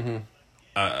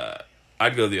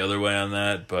 I'd go the other way on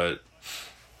that, but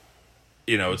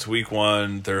it's week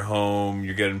 1. They're home.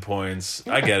 You're getting points.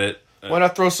 I get it. Why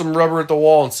not throw some rubber at the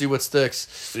wall and see what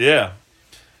sticks? Yeah.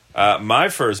 My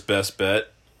first best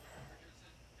bet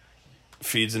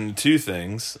feeds into 2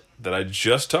 things that I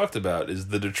just talked about. Is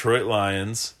the Detroit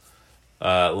Lions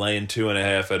laying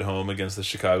 2.5 at home against the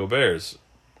Chicago Bears.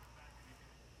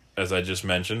 As I just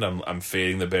mentioned, I'm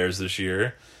fading the Bears this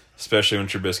year, especially when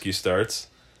Trubisky starts.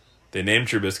 They named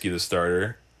Trubisky the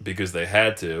starter because they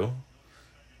had to,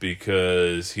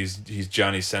 because he's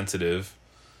Johnny Sensitive.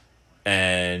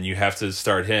 And you have to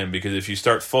start him because if you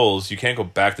start Foles, you can't go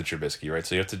back to Trubisky, right?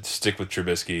 So you have to stick with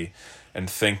Trubisky and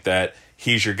think that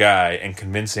he's your guy and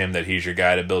convince him that he's your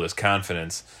guy to build his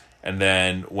confidence. And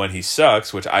then when he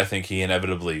sucks, which I think he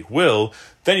inevitably will,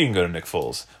 then you can go to Nick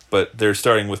Foles. But they're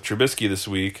starting with Trubisky this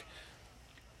week.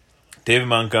 David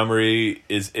Montgomery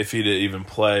is iffy to even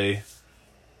play.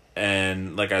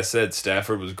 And like I said,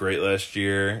 Stafford was great last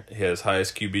year. He had his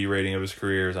highest QB rating of his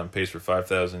career. He's on pace for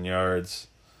 5,000 yards.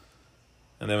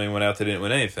 And then we went out, they didn't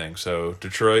win anything. So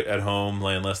Detroit at home,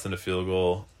 laying less than a field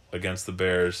goal against the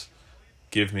Bears.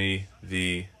 Give me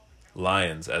the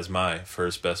Lions as my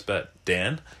first best bet.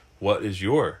 Dan, what is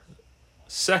your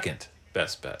second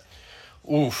best bet?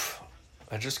 Oof.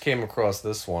 I just came across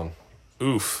this one.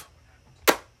 Oof.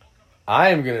 I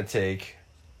am going to take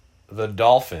the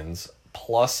Dolphins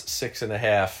plus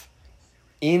 6.5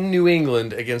 in New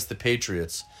England against the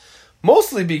Patriots.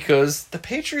 Mostly because the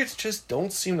Patriots just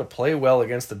don't seem to play well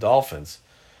against the Dolphins.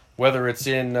 Whether it's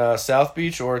in South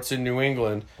Beach or it's in New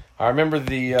England. I remember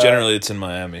the... Generally, it's in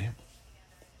Miami,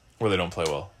 where they don't play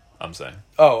well, I'm saying.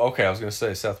 Oh, okay. I was going to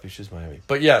say South Beach is Miami.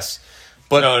 But yes.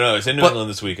 But No, it's in New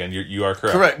England this weekend. You are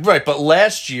correct. Correct, right. But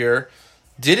last year,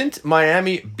 didn't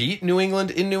Miami beat New England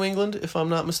in New England, if I'm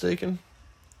not mistaken?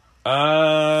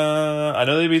 I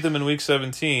know they beat them in Week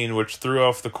 17, which threw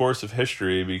off the course of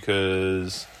history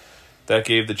because... That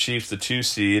gave the Chiefs the 2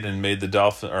 seed and made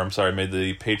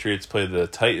the Patriots play the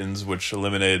Titans, which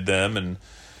eliminated them. And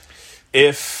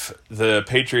if the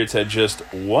Patriots had just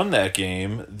won that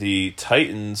game, the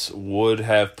Titans would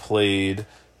have played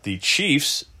the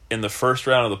Chiefs in the first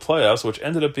round of the playoffs, which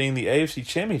ended up being the AFC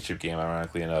Championship game,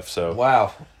 ironically enough. So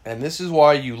wow. And this is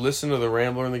why you listen to the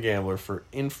Rambler and the Gambler, for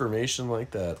information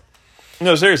like that.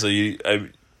 No, seriously,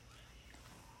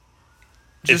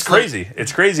 it's crazy.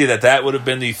 It's crazy that would have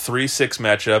been the 3-6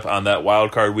 matchup on that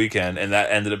wild card weekend, and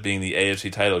that ended up being the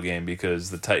AFC title game because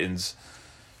the Titans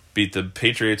beat the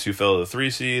Patriots, who fell to the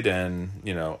 3 seed, and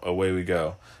away we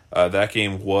go. That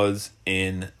game was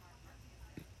in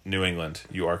New England.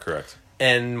 You are correct,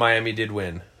 and Miami did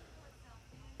win.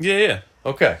 Yeah.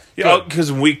 Okay. Yeah, because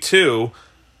in week 2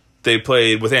 they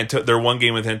played with their one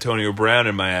game with Antonio Brown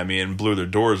in Miami and blew their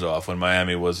doors off when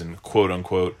Miami was in quote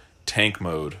unquote tank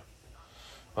mode.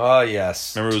 Oh,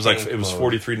 yes. Remember, it was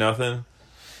 43-0.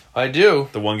 I do.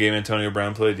 The one game Antonio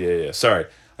Brown played? Yeah. Sorry,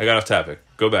 I got off topic.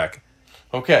 Go back.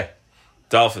 Okay.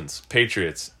 Dolphins,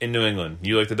 Patriots, in New England.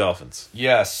 You like the Dolphins?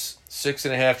 Yes.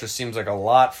 6.5 just seems like a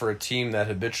lot for a team that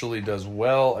habitually does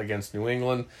well against New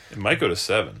England. It might go to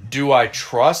 7. Do I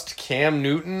trust Cam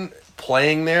Newton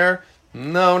playing there?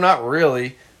 No, not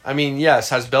really. I mean, yes,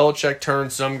 has Belichick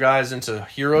turned some guys into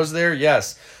heroes there?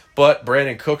 Yes. But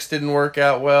Brandon Cooks didn't work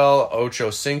out well. Ocho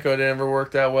Cinco never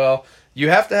worked out well. You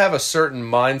have to have a certain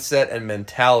mindset and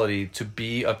mentality to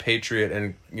be a Patriot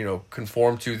and,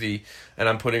 conform to the, and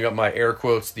I'm putting up my air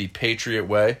quotes, the Patriot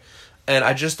way. And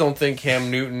I just don't think Cam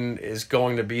Newton is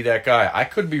going to be that guy. I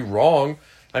could be wrong.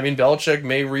 I mean, Belichick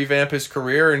may revamp his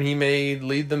career and he may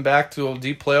lead them back to a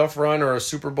deep playoff run or a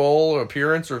Super Bowl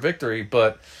appearance or victory,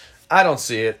 but I don't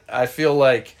see it. I feel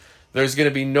like there's going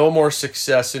to be no more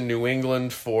success in New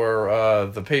England for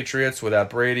the Patriots without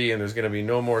Brady, and there's going to be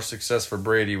no more success for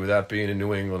Brady without being in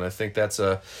New England. I think that's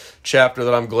a chapter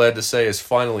that I'm glad to say is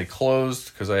finally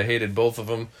closed because I hated both of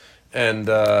them. And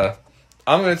I'm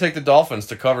going to take the Dolphins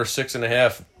to cover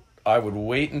 6.5. I would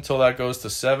wait until that goes to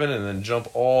 7 and then jump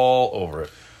all over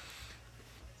it.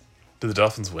 Do the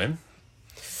Dolphins win?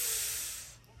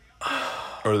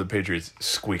 Or do the Patriots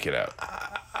squeak it out?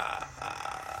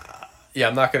 Yeah,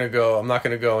 I'm not gonna go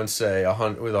and say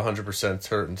with 100%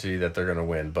 certainty that they're gonna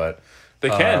win, but they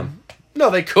can. No,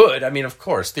 they could. I mean, of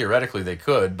course, theoretically they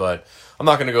could, but I'm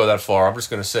not gonna go that far. I'm just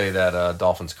gonna say that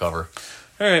Dolphins cover.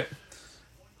 All right.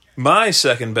 My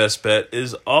second best bet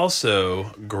is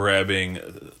also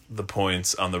grabbing the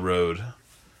points on the road,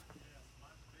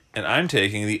 and I'm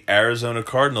taking the Arizona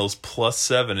Cardinals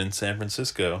 +7 in San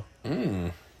Francisco.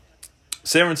 San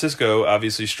Francisco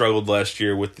obviously struggled last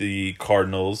year with the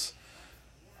Cardinals.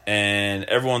 And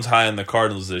everyone's high on the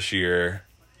Cardinals this year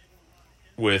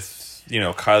with,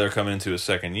 Kyler coming into his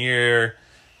second year.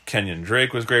 Kenyon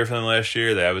Drake was great for them last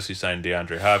year. They obviously signed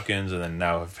DeAndre Hopkins and then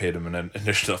now have paid him an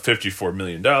additional $54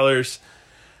 million.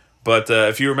 But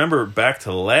if you remember back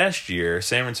to last year,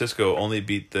 San Francisco only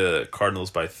beat the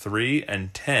Cardinals by 3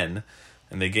 and 10.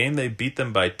 And the game they beat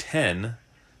them by 10,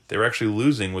 they were actually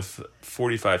losing with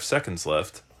 45 seconds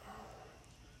left.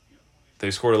 They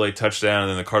scored a late touchdown,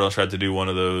 and then the Cardinals tried to do one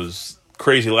of those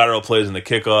crazy lateral plays in the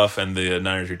kickoff, and the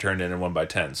Niners returned in and won by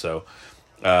 10. So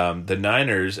the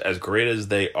Niners, as great as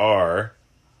they are,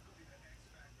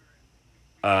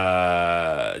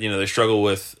 they struggle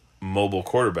with mobile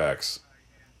quarterbacks.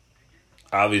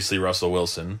 Obviously, Russell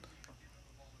Wilson.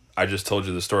 I just told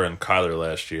you the story on Kyler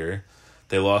last year.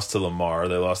 They lost to Lamar.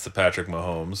 They lost to Patrick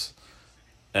Mahomes.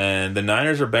 And the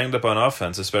Niners are banged up on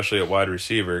offense, especially at wide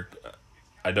receiver.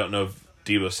 I don't know if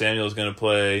Deebo Samuel is going to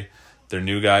play. Their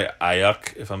new guy,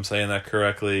 Ayuk, if I'm saying that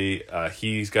correctly,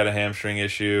 he's got a hamstring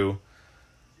issue.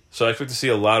 So I expect to see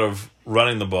a lot of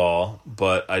running the ball,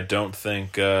 but I don't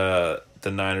think the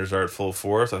Niners are at full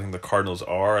force. I think the Cardinals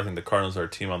are. I think the Cardinals are a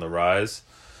team on the rise.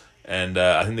 And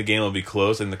I think the game will be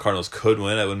close. I think the Cardinals could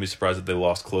win. I wouldn't be surprised if they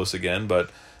lost close again,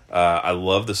 but I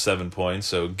love the 7 points.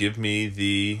 So give me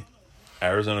the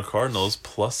Arizona Cardinals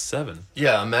 +7.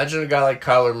 Yeah, imagine a guy like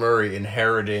Kyler Murray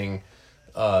inheriting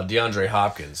DeAndre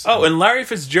Hopkins. Oh, and Larry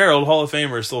Fitzgerald, Hall of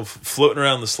Famer, is still floating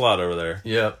around the slot over there.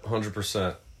 Yep,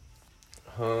 100%.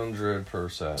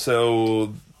 100%.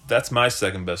 So that's my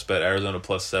second best bet, Arizona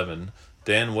 +7.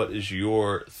 Dan, what is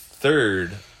your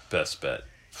third best bet?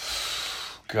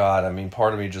 God, I mean,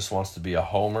 part of me just wants to be a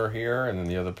homer here, and then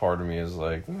the other part of me is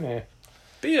like, I'm going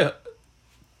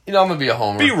to be a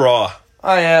homer. Be raw.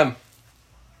 I am.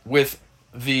 With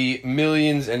the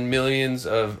millions and millions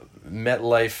of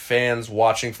MetLife fans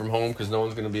watching from home because no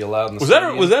one's going to be allowed in the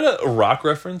stadium. Was that a rock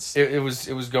reference? It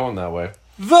was going that way.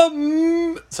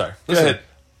 Sorry. Listen, go ahead.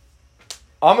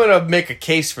 I'm going to make a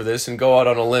case for this and go out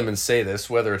on a limb and say this,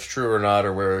 whether it's true or not,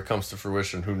 or whether it comes to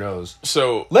fruition, who knows.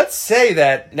 So let's say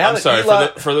that now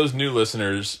for those new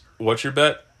listeners, what's your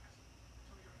bet?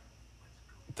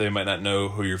 They might not know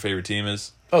who your favorite team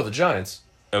is. Oh, the Giants.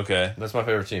 Okay. That's my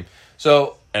favorite team.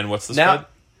 So and what's the now, spread?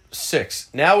 6.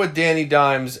 Now with Danny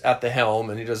Dimes at the helm,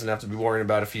 and he doesn't have to be worrying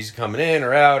about if he's coming in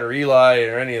or out or Eli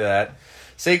or any of that.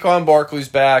 Saquon Barkley's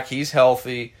back. He's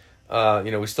healthy.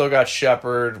 We still got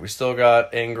Shepard. We still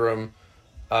got Ingram.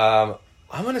 I'm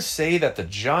going to say that the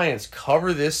Giants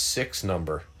cover this 6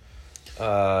 number.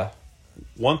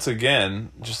 Once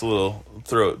again, just a little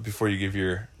throw it before you give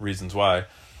your reasons why.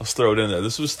 Let's throw it in there.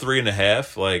 This was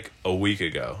 3.5 like a week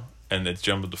ago. And it's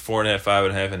jumped up to 4.5,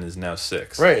 5.5, and is now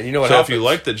 6. Right, and you know what so happens? If you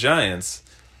like the Giants,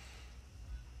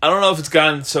 I don't know if it's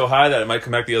gotten so high that it might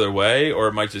come back the other way, or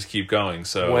it might just keep going.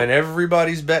 So when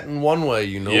everybody's betting one way,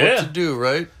 you know what to do,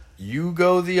 right? You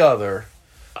go the other.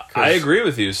 I agree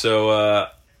with you. So,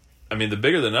 the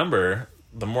bigger the number,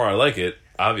 the more I like it,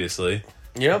 obviously.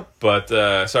 Yep.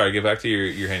 But, sorry, get back to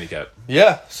your handicap.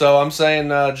 Yeah, so I'm saying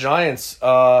Giants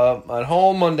at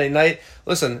home Monday night.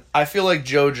 Listen, I feel like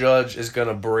Joe Judge is going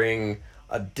to bring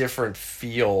a different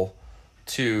feel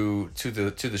to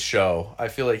the show. I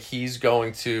feel like he's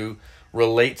going to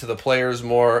relate to the players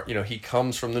more. You know, he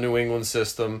comes from the New England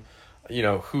system. You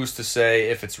know, who's to say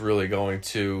if it's really going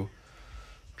to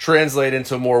translate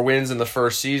into more wins in the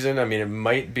first season? I mean, it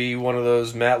might be one of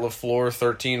those Matt LaFleur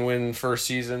 13-win first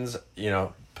seasons, you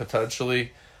know,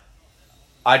 potentially.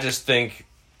 I just think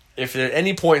if at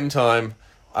any point in time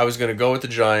I was going to go with the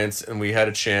Giants and we had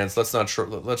a chance, let's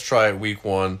try it week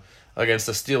 1 against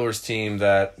the Steelers team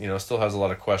that, you know, still has a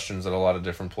lot of questions at a lot of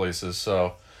different places.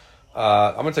 So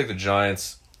I'm going to take the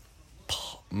Giants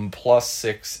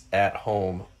 +6 at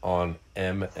home on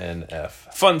MNF.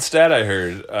 Fun stat I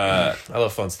heard. I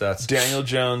love fun stats. Daniel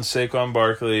Jones, Saquon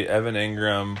Barkley, Evan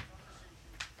Ingram,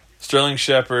 Sterling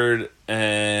Shepard,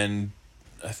 and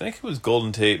I think it was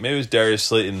Golden Tate, maybe it was Darius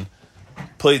Slayton,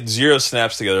 played 0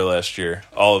 snaps together last year.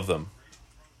 All of them.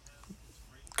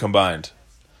 Combined.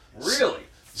 Really?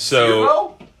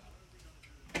 So, 0?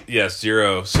 Yes,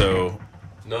 0. So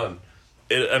None.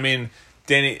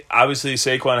 Danny, obviously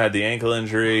Saquon had the ankle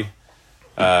injury.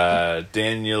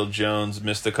 Daniel Jones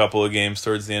missed a couple of games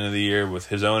towards the end of the year with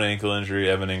his own ankle injury.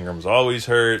 Evan Ingram's always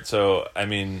hurt. So, I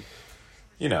mean,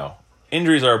 you know,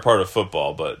 injuries are a part of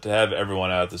football, but to have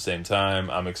everyone out at the same time,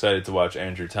 I'm excited to watch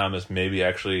Andrew Thomas maybe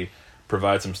actually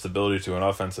provide some stability to an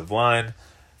offensive line.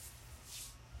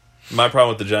 My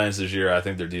problem with the Giants this year, I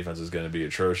think their defense is going to be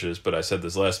atrocious, but I said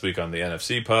this last week on the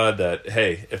NFC pod that,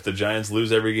 hey, if the Giants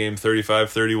lose every game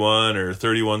 35-31 or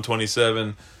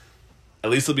 31-27, at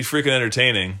least it'll be freaking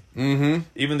entertaining. Mm-hmm.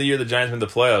 Even the year the Giants made the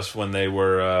playoffs when they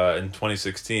were in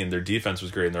 2016, their defense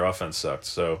was great and their offense sucked.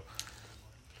 So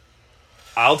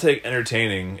I'll take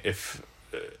entertaining if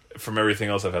from everything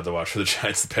else I've had to watch for the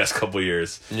Giants the past couple of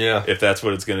years. Yeah. If that's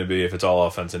what it's going to be, if it's all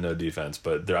offense and no defense.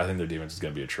 But I think their defense is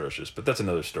going to be atrocious. But that's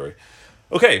another story.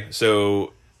 Okay,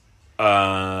 so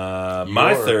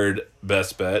my third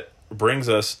best bet brings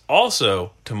us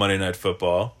also to Monday Night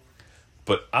Football.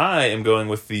 But I am going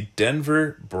with the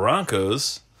Denver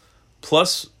Broncos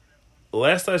plus,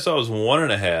 last I saw was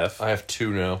 1.5. I have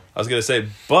 2 now. I was going to say,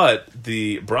 but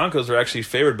the Broncos are actually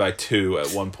favored by 2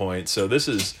 at one point. So this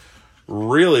is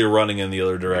really running in the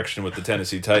other direction with the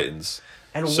Tennessee Titans.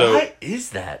 And why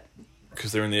is that?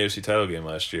 Because they were in the AFC title game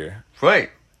last year. Right.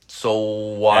 So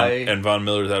why? And Von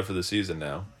Miller's out for the season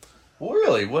now.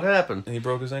 Really? What happened? And he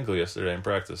broke his ankle yesterday in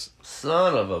practice.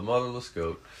 Son of a motherless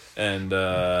goat. And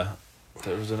there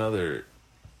was another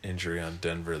injury on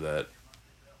Denver that...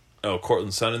 Oh,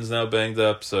 Cortland Sutton's now banged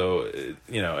up, so,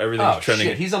 everything's trending...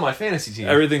 Shit, he's on my fantasy team.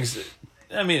 Everything's...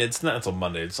 I mean, it's not until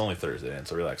Monday. It's only Thursday, and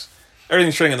so relax.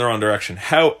 Everything's trending in the wrong direction.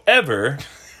 However,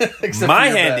 my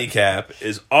handicap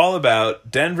is all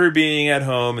about Denver being at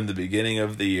home in the beginning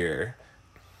of the year.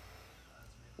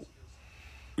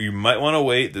 You might want to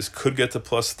wait. This could get to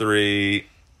 +3.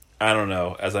 I don't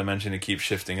know. As I mentioned, it keeps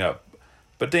shifting up.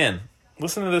 But Dan,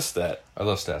 listen to this stat. I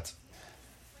love stats.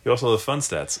 You also love fun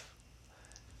stats.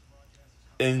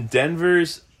 In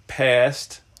Denver's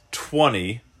past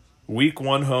 20 Week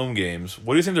 1 home games,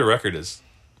 what do you think their record is?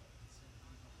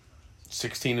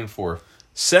 16-4.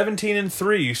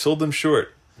 17-3. You sold them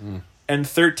short. And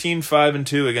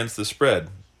 13-5-2 against the spread.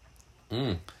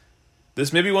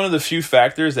 This may be one of the few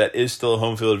factors that is still a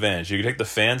home field advantage. You can take the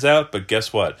fans out, but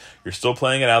guess what? You're still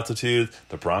playing at altitude.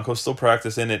 The Broncos still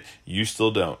practice in it. You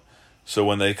still don't. So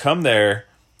when they come there,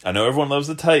 I know everyone loves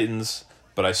the Titans,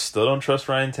 but I still don't trust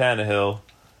Ryan Tannehill.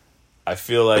 I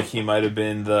feel like he might have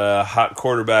been the hot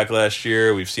quarterback last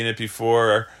year. We've seen it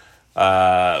before.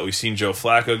 We've seen Joe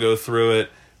Flacco go through it.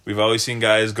 We've always seen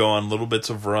guys go on little bits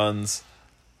of runs.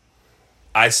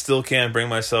 I still can't bring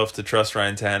myself to trust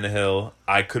Ryan Tannehill.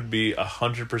 I could be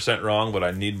 100% wrong, but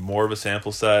I need more of a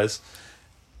sample size.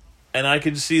 And I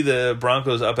could see the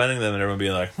Broncos upending them and everyone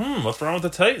being like, what's wrong with the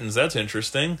Titans? That's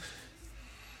interesting.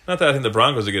 Not that I think the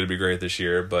Broncos are going to be great this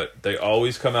year, but they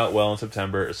always come out well in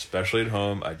September, especially at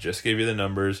home. I just gave you the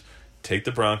numbers. Take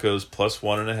the Broncos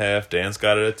 +1.5. Dan's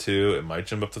got it at 2. It might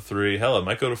jump up to 3. Hell, it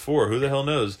might go to 4. Who the hell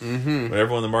knows? When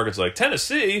everyone in the market's like,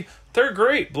 Tennessee, they're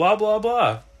great, blah, blah,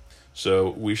 blah.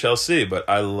 So we shall see. But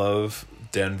I love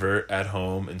Denver at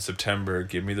home in September.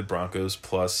 Give me the Broncos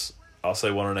plus, I'll say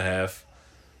 1.5.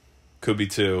 Could be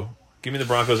 2. Give me the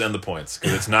Broncos and the points,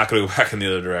 because it's not going to go back in the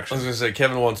other direction. I was going to say,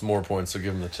 Kevin wants more points, so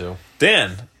give him the 2.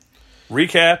 Dan,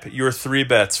 recap your 3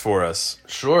 bets for us.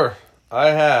 Sure. I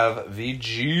have the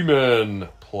G-Men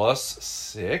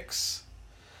 +6.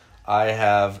 I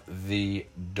have the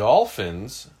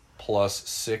Dolphins plus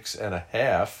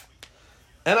 6.5.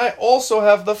 And I also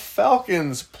have the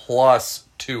Falcons plus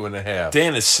 2.5.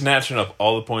 Dan is snatching up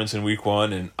all the points in week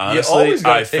 1, and honestly,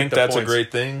 I think that's a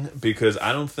great thing because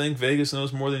I don't think Vegas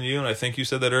knows more than you, and I think you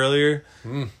said that earlier.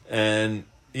 And,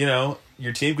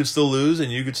 your team could still lose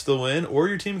and you could still win, or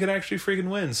your team could actually freaking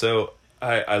win. So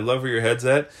I love where your head's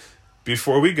at.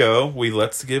 Before we go,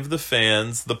 let's give the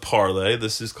fans the parlay.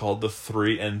 This is called the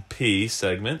 3 and P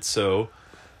segment. So,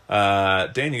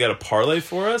 Dan, you got a parlay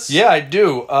for us? Yeah, I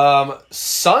do.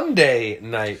 Sunday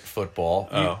night football.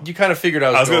 You kind of figured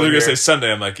I was going to say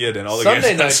Sunday. I'm like, yeah, Dan, all the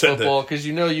Sunday games night football, because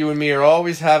you and me are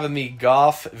always having the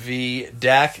Goff v.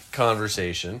 Dak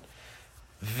conversation.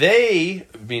 They,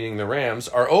 meaning the Rams,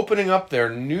 are opening up their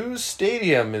new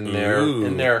stadium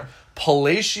in their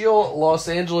palatial Los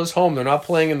Angeles home. They're not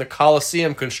playing in the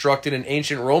Coliseum constructed in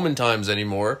ancient Roman times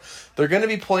anymore. They're going to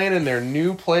be playing in their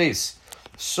new place.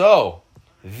 So,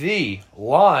 the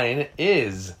line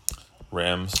is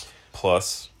Rams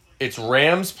plus. It's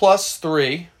Rams plus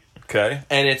 3. Okay.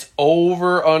 And it's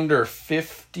over under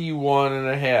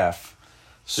 51.5.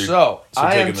 So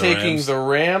I am taking the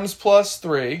Rams plus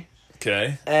 3.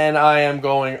 Okay. And I am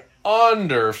going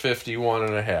under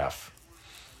 51.5.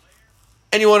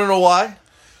 And you want to know why?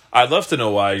 I'd love to know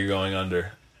why you're going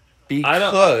under.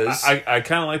 Because I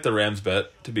kind of like the Rams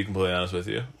bet, to be completely honest with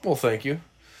you. Well, thank you.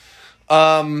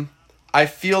 I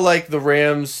feel like the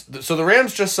Rams... So the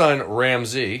Rams just signed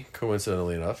Ramsey,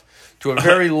 coincidentally enough, to a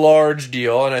very large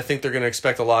deal, and I think they're going to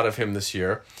expect a lot of him this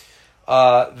year.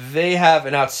 They have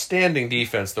an outstanding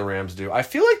defense, the Rams do. I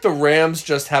feel like the Rams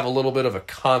just have a little bit of a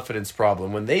confidence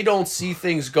problem. When they don't see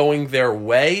things going their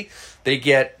way, they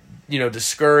get,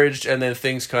 discouraged, and then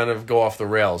things kind of go off the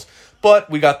rails. But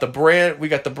we got the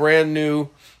brand new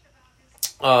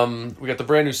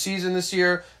season this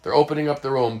year. They're opening up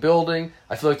their own building.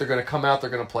 I feel like they're going to come out. They're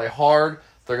going to play hard.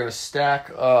 They're going to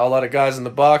stack a lot of guys in the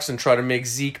box and try to make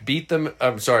Zeke beat them.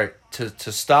 I'm sorry,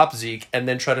 to stop Zeke, and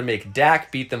then try to make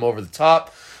Dak beat them over the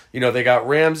top. They got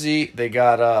Ramsey. They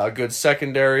got a good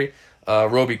secondary.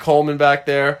 Roby Coleman back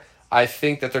there. I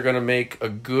think that they're going to make a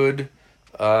good,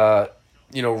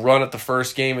 run at the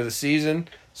first game of the season.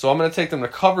 So I'm going to take them to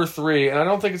cover 3, and I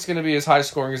don't think it's going to be as high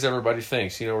scoring as everybody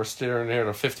thinks. We're staring here at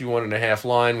a 51.5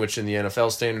 line, which in the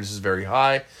NFL standards is very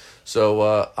high.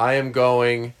 So I am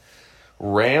going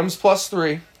Rams plus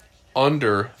 3,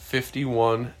 under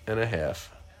 51.5.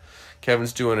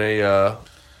 Kevin's doing a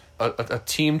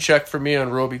team check for me on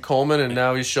Roby Coleman, and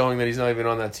now he's showing that he's not even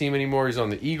on that team anymore. He's on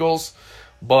the Eagles,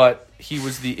 but he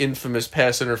was the infamous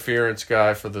pass interference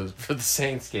guy for the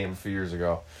Saints game a few years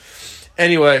ago.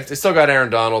 Anyway, they still got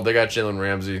Aaron Donald. They got Jalen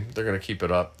Ramsey. They're going to keep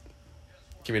it up.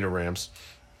 Give me the Rams.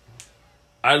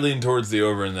 I lean towards the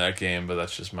over in that game, but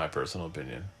that's just my personal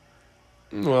opinion.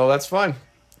 Well, that's fine.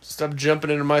 Stop jumping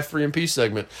into my 3 and P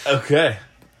segment. Okay.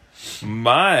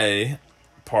 My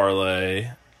parlay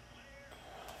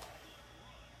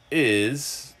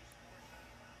is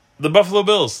the Buffalo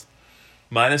Bills.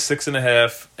 Minus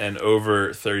 6.5 and over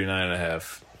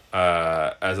 39.5.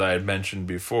 As I had mentioned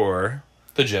before,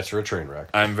 the Jets are a train wreck.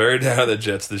 I'm very down on the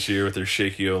Jets this year with their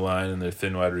shaky O-line and their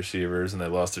thin wide receivers, and they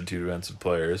lost their 2 defensive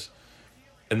players.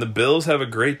 And the Bills have a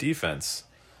great defense.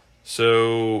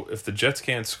 So if the Jets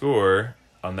can't score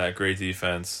on that great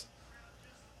defense,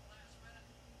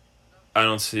 I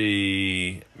don't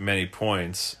see many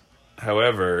points.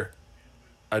 However,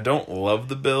 I don't love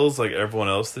the Bills like everyone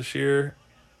else this year,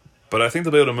 but I think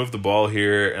they'll be able to move the ball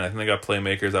here, and I think they got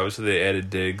playmakers. Obviously, they added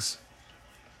Diggs.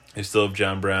 They still have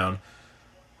John Brown.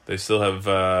 They still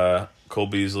have Cole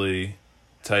Beasley,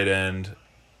 tight end.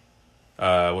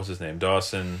 What's his name?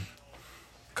 Dawson.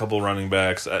 A couple running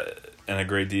backs and a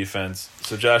great defense.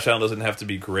 So Josh Allen doesn't have to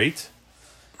be great.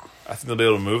 I think they'll be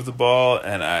able to move the ball,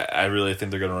 and I really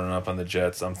think they're going to run up on the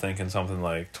Jets. I'm thinking something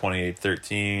like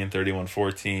 28-13,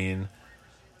 31-14.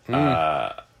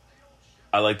 I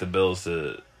like the Bills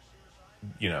to,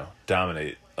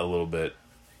 dominate a little bit.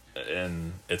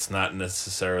 And it's not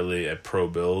necessarily a pro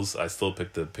Bills. I still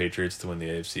pick the Patriots to win the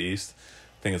AFC East.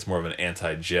 I think it's more of an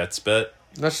anti-Jets bet.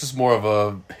 That's just more of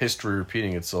a history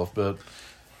repeating itself bet.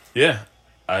 Yeah.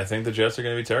 I think the Jets are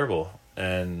going to be terrible.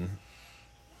 And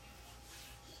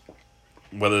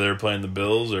whether they're playing the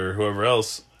Bills or whoever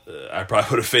else, I probably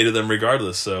would have faded them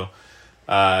regardless. So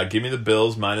give me the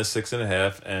Bills minus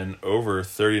 6.5 and over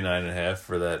 39.5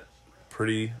 for that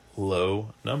pretty low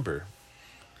number.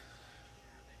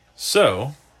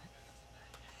 So,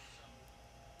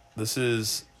 this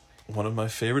is one of my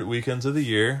favorite weekends of the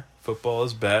year. Football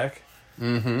is back.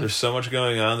 Mm-hmm. There's so much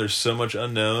going on. There's so much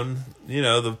unknown.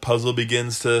 The puzzle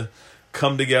begins to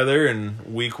come together in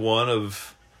week 1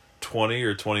 of 20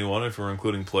 or 21 if we're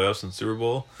including playoffs and Super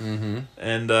Bowl. Mm-hmm.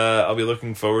 And I'll be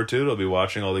looking forward to it. I'll be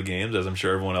watching all the games, as I'm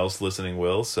sure everyone else listening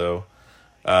will. So,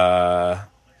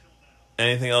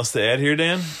 anything else to add here,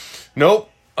 Dan? Nope.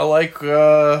 I like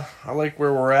where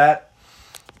we're at.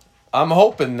 I'm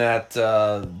hoping that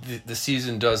the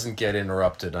season doesn't get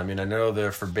interrupted. I mean, I know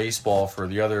that for baseball, for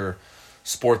the other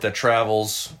sport that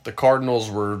travels, the Cardinals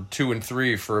were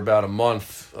 2-3 for about a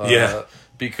month.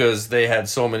 Because they had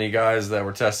so many guys that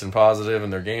were testing positive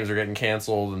and their games are getting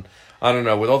canceled. And I don't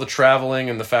know, with all the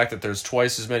traveling and the fact that there's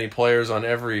twice as many players on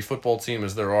every football team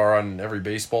as there are on every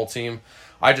baseball team,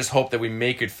 I just hope that we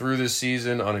make it through this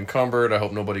season unencumbered. I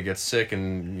hope nobody gets sick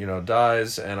and,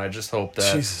 dies. And I just hope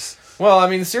that... Jesus. Well, I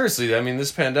mean, seriously,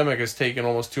 this pandemic has taken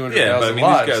almost 200,000 lives. Yeah, but I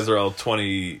mean, these guys are all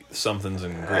 20-somethings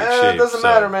in great shape. It doesn't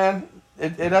matter, man.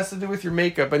 It has to do with your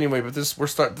makeup anyway, but this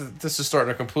is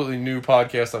starting a completely new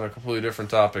podcast on a completely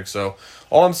different topic. So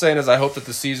all I'm saying is I hope that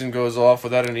the season goes off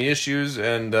without any issues,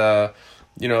 and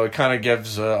it kind of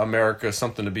gives America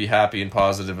something to be happy and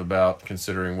positive about,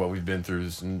 considering what we've been through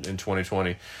in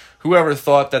 2020. Whoever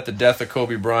thought that the death of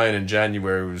Kobe Bryant in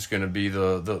January was going to be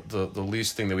the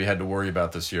least thing that we had to worry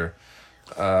about this year?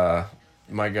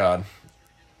 My God.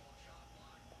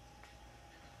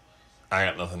 I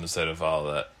got nothing to say to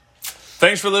follow that.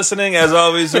 Thanks for listening. As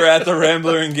always, we're at the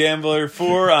Rambler and Gambler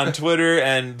 4 on Twitter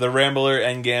and the Rambler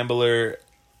and Gambler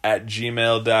at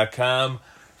gmail.com.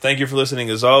 Thank you for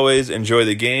listening. As always, enjoy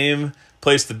the game,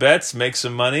 place the bets, make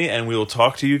some money, and we will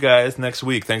talk to you guys next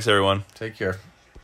week. Thanks, everyone. Take care.